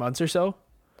 18 months or so.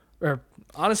 Or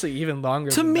honestly, even longer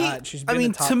than that. She's been a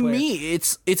top player. Me,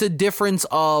 it's a difference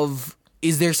of,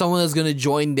 is there someone that's going to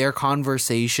join their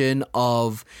conversation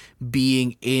of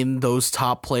being in those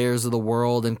top players of the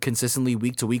world and consistently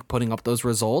week to week putting up those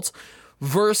results,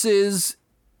 versus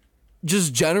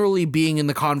just generally being in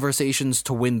the conversations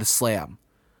to win the slam.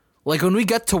 Like when we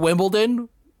get to Wimbledon,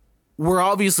 we're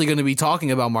obviously going to be talking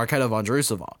about Marketa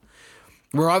Vondrousova.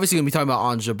 We're obviously going to be talking about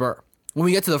Ons Jabeur. When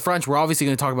we get to the French, we're obviously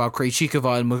going to talk about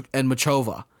Krejcikova and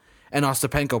Machova and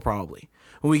Ostapenko probably.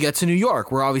 When we get to New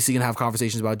York, we're obviously going to have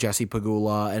conversations about Jesse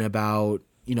Pegula and about,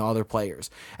 other players.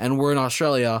 And we're in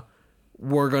Australia,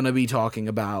 we're going to be talking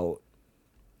about,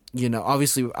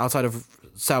 obviously outside of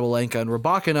Sabalenka and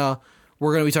Rybakina,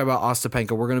 we're going to be talking about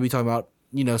Ostapenko. We're going to be talking about,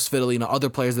 Svitolina, other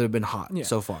players that have been hot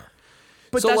so far.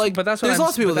 But that's what there's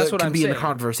lots of people that can be saying. in the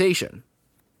conversation.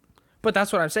 But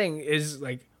that's what I'm saying is,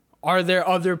 like, are there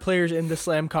other players in the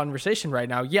slam conversation right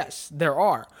now? Yes, there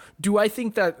are. Do I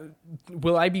think that,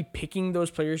 will I be picking those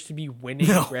players to be winning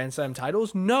Grand Slam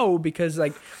titles? No, because,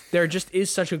 like, there just is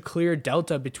such a clear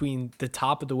delta between the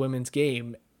top of the women's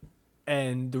game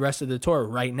and the rest of the tour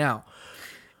right now.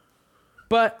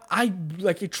 But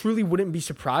it truly wouldn't be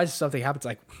surprised if something happens.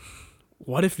 Like,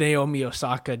 what if Naomi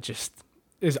Osaka just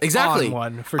is on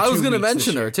one for 2 weeks? I was going to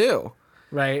mention her too.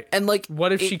 Right. And like,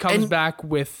 what if she comes back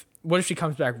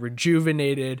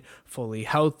rejuvenated, fully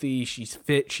healthy, she's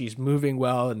fit, she's moving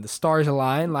well, and the stars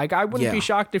align? Like, I wouldn't be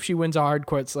shocked if she wins a hard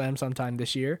court slam sometime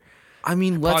this year. I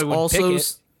mean, let's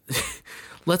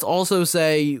also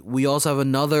say we also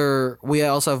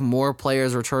have more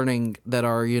players returning that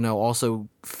are, also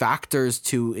factors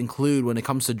to include when it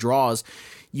comes to draws.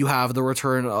 You have the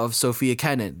return of Sophia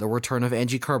Kenin, the return of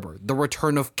Angie Kerber, the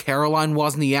return of Caroline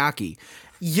Wozniacki.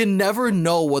 You never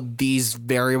know what these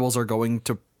variables are going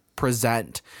to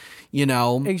present,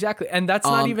 Exactly. And that's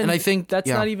not even, and I think that's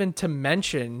not even to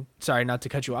mention, sorry, not to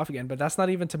cut you off again, but that's not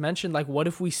even to mention, like, what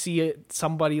if we see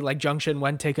somebody like Zheng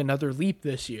Shenwen take another leap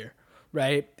this year,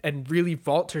 right? And really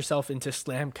vault herself into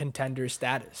slam contender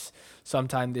status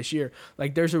sometime this year.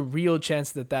 Like, there's a real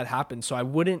chance that happens. So I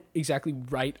wouldn't exactly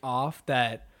write off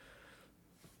that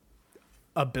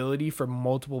ability for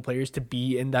multiple players to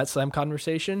be in that slam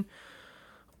conversation.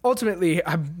 Ultimately,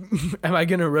 am I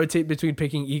going to rotate between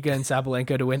picking Iga and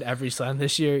Sabalenka to win every slam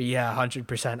this year? Yeah,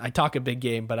 100%. I talk a big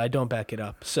game, but I don't back it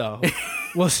up. So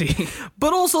we'll see.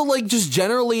 But also, like, just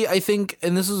generally, I think,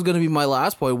 and this is going to be my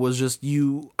last point, was just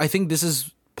I think this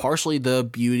is partially the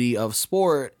beauty of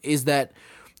sport, is that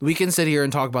we can sit here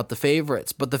and talk about the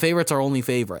favorites, but the favorites are only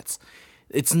favorites.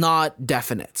 It's not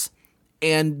definites.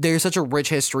 And there's such a rich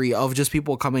history of just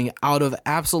people coming out of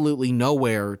absolutely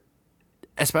nowhere,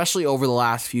 especially over the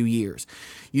last few years.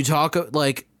 You talk,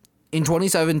 like, in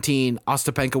 2017,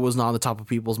 Ostapenko was not on the top of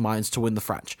people's minds to win the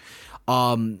French.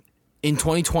 In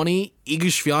 2020, Iga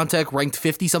Swiatek ranked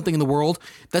 50-something in the world.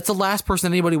 That's the last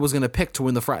person anybody was going to pick to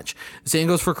win the French. The same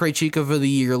goes for Krejcikova the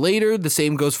year later. The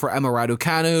same goes for Emma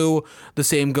Raducanu. The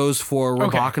same goes for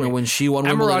Rybakina when she won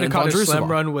Wimbledon. Emma Raducanu's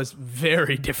slam run was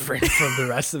very different from the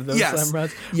rest of those slam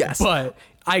runs. Yes. But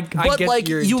I get like,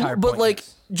 your entire point. But, like,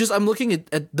 just I'm looking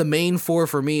at the main four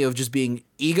for me of just being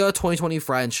Iga 2020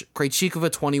 French,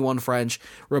 Krejcikova 21 French,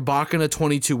 Rybakina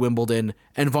 22 Wimbledon,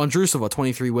 and Vondrousova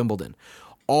 23 Wimbledon.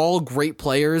 All great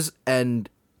players, and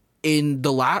in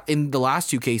the last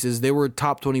two cases, they were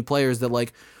top 20 players that,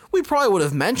 like, we probably would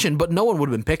have mentioned, but no one would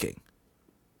have been picking.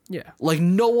 Yeah. Like,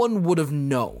 no one would have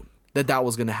known that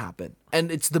was going to happen.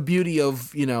 And it's the beauty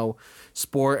of,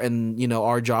 sport and,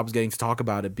 our jobs getting to talk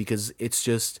about it, because it's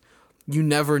just, you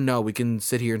never know. We can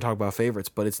sit here and talk about favorites,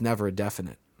 but it's never a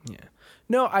definite. Yeah.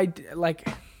 No, I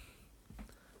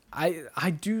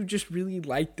do just really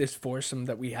like this foursome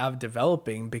that we have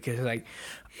developing, because, like,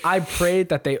 I pray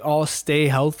that they all stay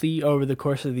healthy over the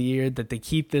course of the year, that they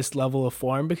keep this level of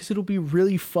form, because it'll be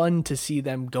really fun to see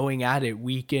them going at it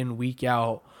week in, week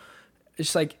out.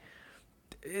 It's like,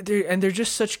 they're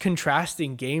just such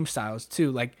contrasting game styles too.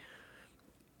 Like,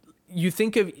 you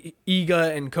think of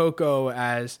Iga and Coco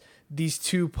as these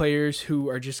two players who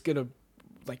are just gonna,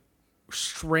 like,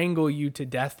 strangle you to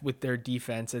death with their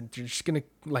defense, and they're just gonna,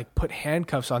 like, put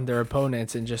handcuffs on their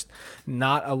opponents and just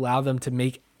not allow them to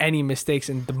make any mistakes.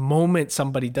 And the moment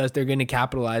somebody does, they're gonna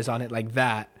capitalize on it like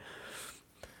that.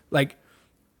 Like,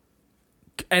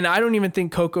 and I don't even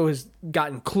think Coco has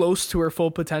gotten close to her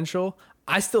full potential.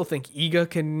 I still think Iga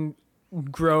can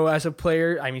grow as a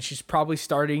player. I mean, she's probably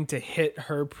starting to hit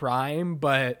her prime,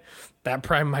 but that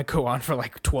prime might go on for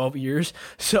like 12 years.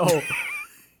 So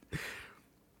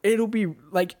it'll be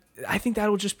like, I think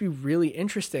that'll just be really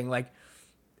interesting. Like,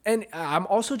 and I'm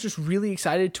also just really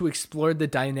excited to explore the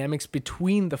dynamics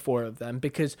between the four of them,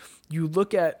 because you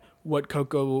look at what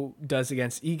Coco does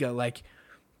against Iga, like,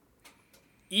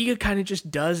 Iga kind of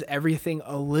just does everything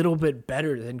a little bit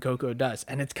better than Coco does.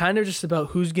 And it's kind of just about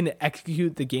who's going to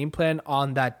execute the game plan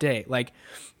on that day. Like,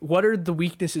 what are the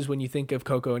weaknesses when you think of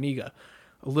Coco and Iga?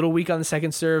 A little weak on the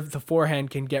second serve. The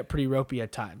forehand can get pretty ropey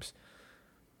at times.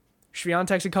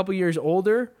 Swiatek's a couple years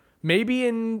older. Maybe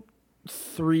in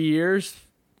 3 years,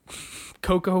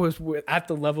 Coco is at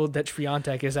the level that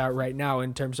Swiatek is at right now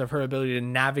in terms of her ability to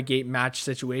navigate match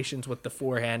situations with the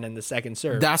forehand and the second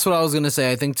serve. That's what I was going to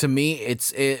say. I think to me,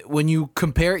 when you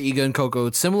compare Iga and Coco,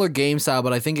 it's similar game style,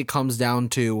 but I think it comes down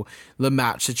to the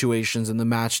match situations and the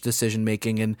match decision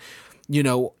making. And,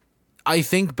 I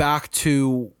think back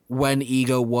to when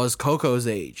Iga was Coco's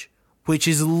age, which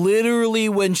is literally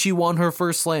when she won her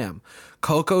first slam.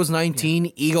 Coco's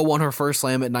 19, Iga won her first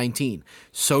slam at 19.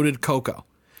 So did Coco.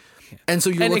 And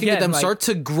so you're looking at them start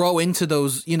to grow into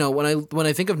those, when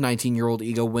I think of 19-year-old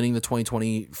Iga winning the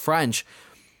 2020 French,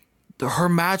 her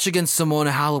match against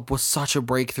Simona Halep was such a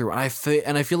breakthrough.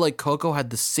 And I feel like Coco had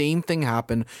the same thing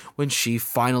happen when she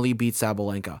finally beat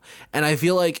Sabalenka. And I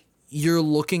feel like you're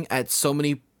looking at so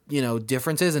many,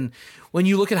 differences. And when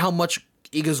you look at how much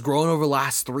Iga's grown over the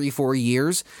last 3-4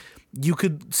 years, you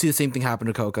could see the same thing happen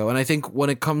to Coco. And I think when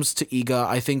it comes to Iga,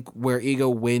 I think where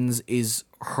Iga wins is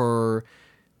her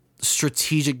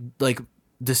strategic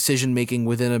decision making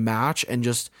within a match, and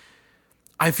just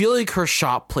I feel like her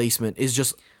shot placement is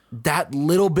just that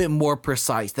little bit more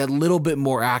precise, that little bit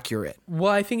more accurate.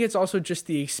 Well, I think it's also just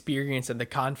the experience and the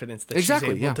confidence that she's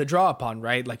able to draw upon,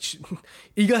 right? Like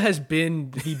Iga has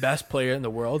been the best player in the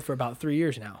world for about 3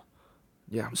 years now.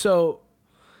 Yeah. So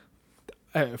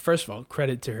first of all,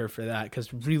 credit to her for that,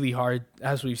 because really hard,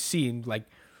 as we've seen,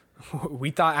 we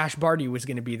thought Ash Barty was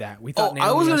going to be that. We thought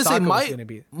Naomi Osaka was going to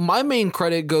be. My main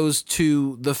credit goes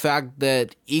to the fact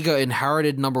that Iga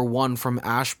inherited number one from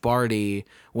Ash Barty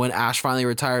when Ash finally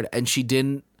retired, and she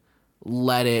didn't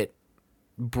let it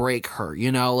break her.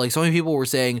 So many people were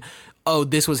saying, "Oh,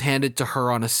 this was handed to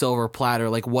her on a silver platter.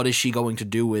 Like, what is she going to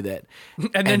do with it?"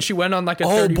 And then she went on a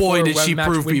 34 oh boy, did she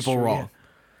prove people streak. wrong?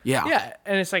 Yeah,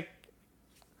 and it's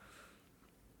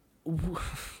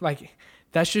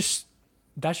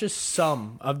that's just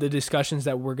some of the discussions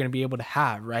that we're going to be able to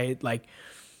have, right? Like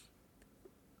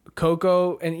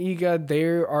Coco and Iga, they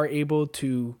are able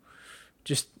to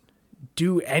just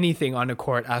do anything on the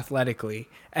court athletically.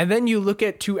 And then you look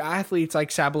at two athletes like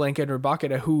Sabalenka and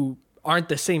Rybakina, who aren't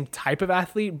the same type of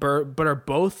athlete, but are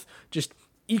both just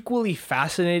equally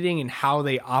fascinating in how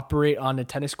they operate on a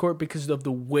tennis court because of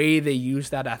the way they use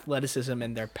that athleticism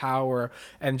and their power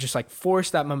and just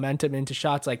force that momentum into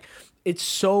shots. It's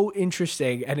so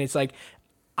interesting. And it's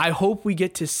I hope we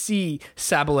get to see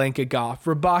Sabalenka Goff,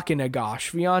 Rybakina Goff,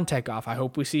 Swiatek Goff. I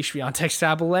hope we see Swiatek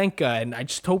Sabalenka. And I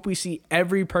just hope we see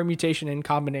every permutation and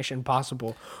combination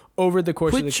possible over the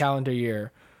course of the calendar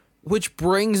year. Which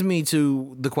brings me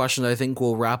to the question that I think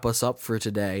will wrap us up for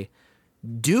today.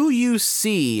 Do you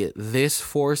see this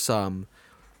foursome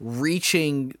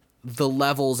reaching the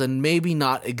levels, and maybe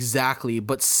not exactly,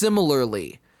 but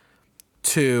similarly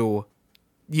to,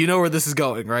 where this is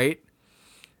going, right?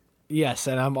 Yes,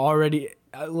 and I'm already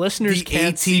listeners the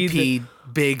can't ATP see the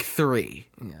Big Three.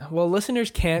 Yeah. Well, listeners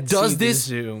can't see the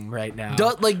Zoom right now.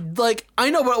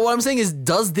 I know, but what I'm saying is,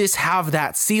 does this have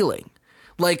that ceiling?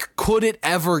 Could it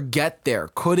ever get there?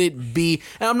 Could it be?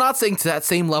 And I'm not saying to that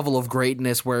same level of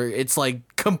greatness where it's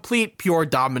complete pure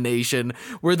domination,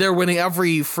 where they're winning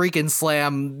every freaking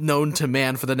slam known to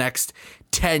man for the next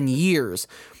 10 years.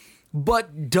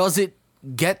 But does it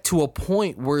get to a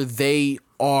point where they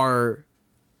are,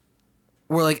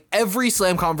 where every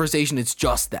slam conversation, it's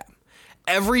just them.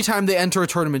 Every time they enter a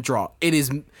tournament draw, it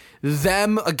is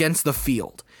them against the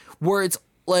field, where it's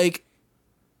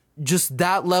just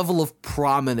that level of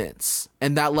prominence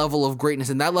and that level of greatness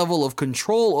and that level of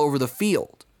control over the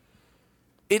field.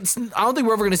 I don't think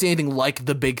we're ever going to see anything like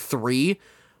the Big Three,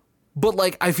 but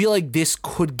I feel like this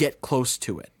could get close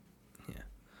to it. Yeah.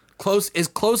 Close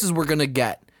as we're going to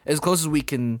get, as close as we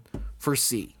can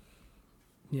foresee.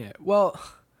 Yeah. Well,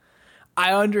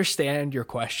 I understand your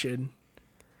question.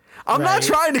 I'm not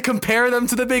trying to compare them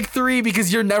to the Big Three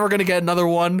because you're never going to get another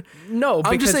one. No,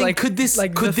 because I'm just saying,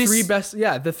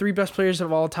 the three best players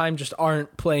of all time just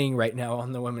aren't playing right now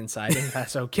on the women's side, and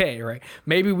that's okay, right?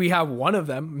 Maybe we have one of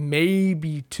them,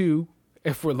 maybe two,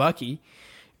 if we're lucky.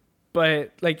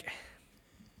 But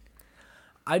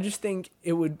I just think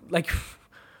it would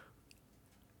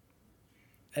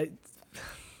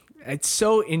it's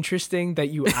so interesting that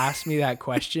you asked me that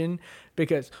question.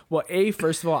 Because,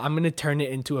 first of all, I'm going to turn it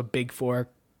into a Big Four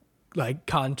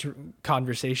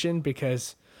conversation,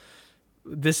 because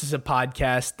this is a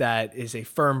podcast that is a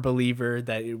firm believer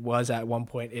that it was at one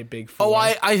point a Big Four. Oh,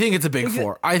 I think it's a Big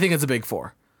Four. I think it's a Big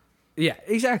Four. Yeah,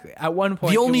 exactly. At one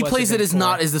point, the only place it is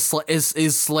not is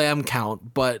is slam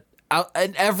count, but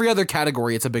in every other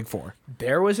category, it's a Big Four.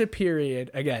 There was a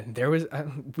period. Again, there was.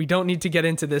 We don't need to get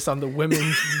into this on the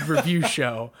women's review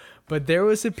show, but there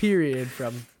was a period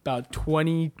from about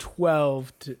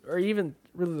 2012 to, or even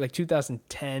really like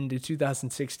 2010 to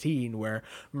 2016, where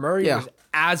Murray was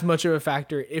as much of a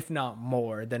factor, if not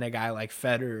more, than a guy like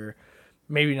Federer.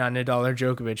 Maybe not Nadal or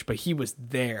Djokovic, but he was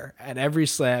there at every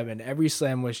slam, and every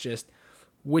slam was just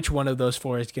which one of those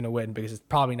four is going to win, because it's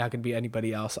probably not going to be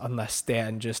anybody else unless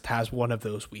Stan just has one of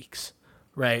those weeks,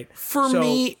 right? For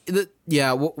me,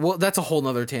 well, that's a whole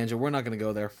nother tangent. We're not going to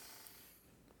go there.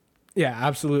 Yeah,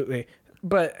 absolutely.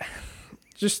 But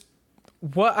just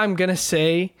what I'm going to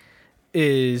say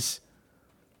is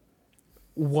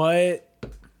what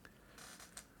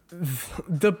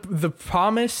the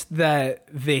promise that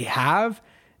they have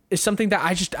is something that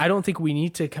I don't think we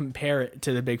need to compare it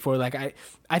to the Big Four. Like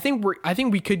I think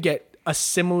we could get a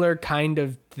similar kind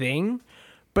of thing,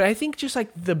 but I think just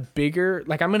like the bigger,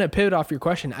 like I'm going to pivot off your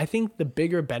question. I think the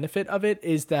bigger benefit of it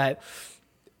is that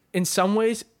in some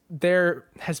ways there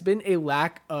has been a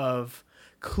lack of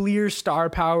clear star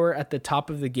power at the top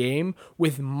of the game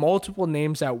with multiple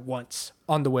names at once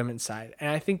on the women's side.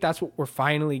 And I think that's what we're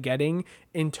finally getting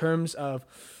in terms of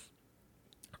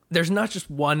there's not just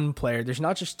one player, there's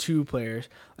not just two players,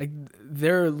 like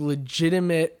they're a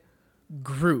legitimate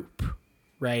group,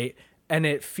 right? And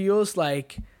it feels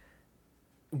like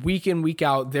week in, week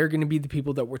out, they're going to be the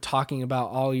people that we're talking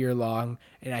about all year long.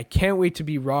 And I can't wait to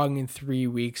be wrong in 3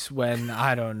 weeks when,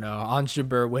 I don't know, Ons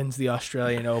Jabeur wins the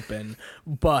Australian Open.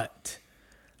 But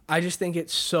I just think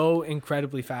it's so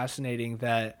incredibly fascinating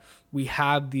that we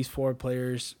have these four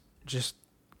players just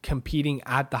competing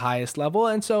at the highest level.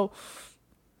 And so,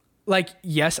 like,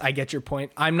 yes, I get your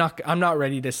point. I'm not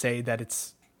ready to say that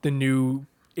it's the new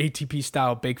ATP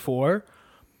style Big Four,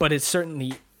 but it's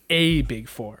certainly a Big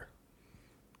Four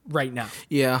right now.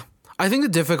 Yeah. I think the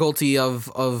difficulty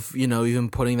of even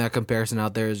putting that comparison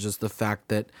out there is just the fact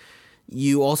that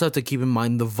you also have to keep in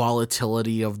mind the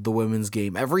volatility of the women's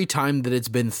game. Every time that it's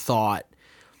been thought,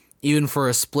 even for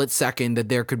a split second, that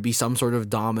there could be some sort of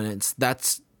dominance,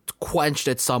 that's quenched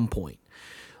at some point.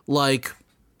 Like,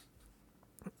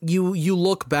 you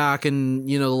look back and,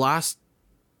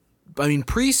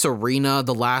 pre-Serena,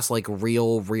 the last like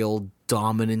real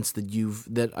dominance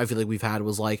that I feel like we've had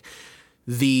was like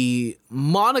the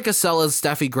Monica Seles,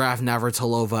 Steffi Graf,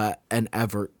 Navratilova, and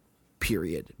Evert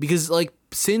period. Because like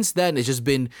since then it's just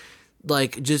been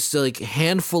like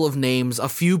handful of names. A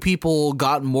few people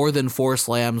got more than 4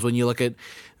 slams when you look at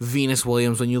Venus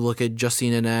Williams, when you look at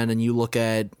Justine Henin, and you look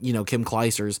at, Kim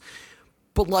Clijsters.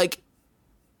 But like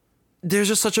there's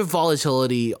just such a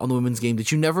volatility on the women's game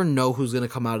that you never know who's going to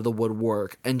come out of the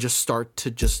woodwork and just start to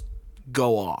just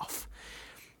go off.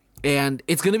 And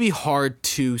it's going to be hard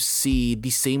to see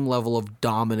the same level of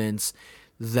dominance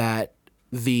that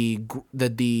the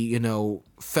Federer,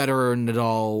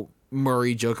 Nadal,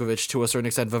 Murray, Djokovic, to a certain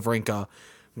extent Wawrinka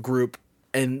group,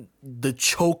 and the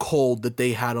chokehold that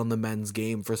they had on the men's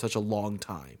game for such a long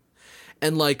time.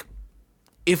 And like,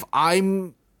 if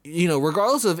I'm,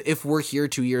 regardless of if we're here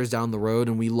 2 years down the road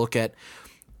and we look at,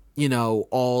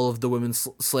 all of the women's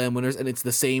slam winners and it's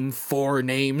the same 4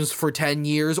 names for 10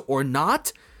 years or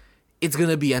not, it's going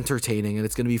to be entertaining and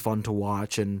it's going to be fun to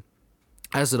watch. And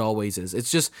as it always is,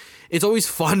 it's always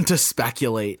fun to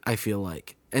speculate, I feel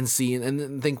like, and see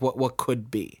and think what could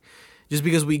be, just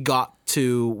because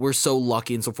we're so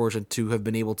lucky and so fortunate to have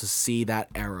been able to see that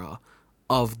era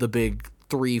of the big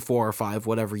 3, 4, or 5,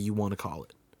 whatever you want to call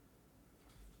it.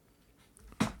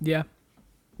 Yeah,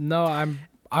 no, I'm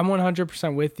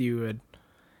 100% with you. And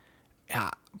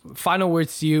final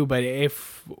words to you, but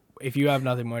if you have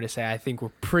nothing more to say, I think we're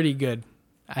pretty good.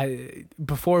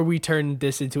 Before we turn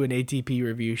this into an ATP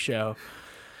review show,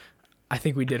 I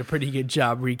think we did a pretty good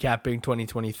job recapping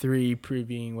 2023,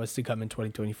 previewing what's to come in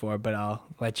 2024, but I'll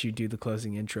let you do the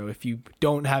closing intro if you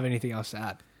don't have anything else to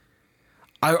add.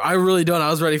 I really don't. I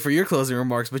was ready for your closing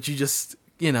remarks, but you just,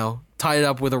 tied it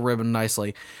up with a ribbon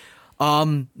nicely.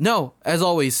 No, as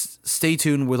always, stay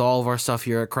tuned with all of our stuff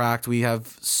here at Cracked. We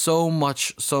have so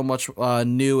much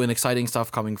new and exciting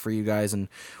stuff coming for you guys, and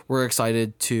we're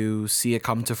excited to see it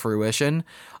come to fruition.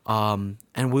 And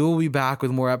we will be back with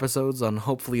more episodes on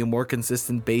hopefully a more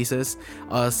consistent basis.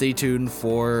 Stay tuned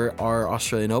for our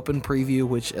Australian Open preview,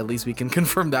 which at least we can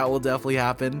confirm that will definitely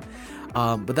happen.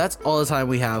 But that's all the time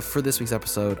we have for this week's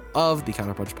episode of the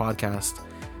CounterPunch podcast.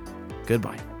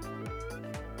 Goodbye.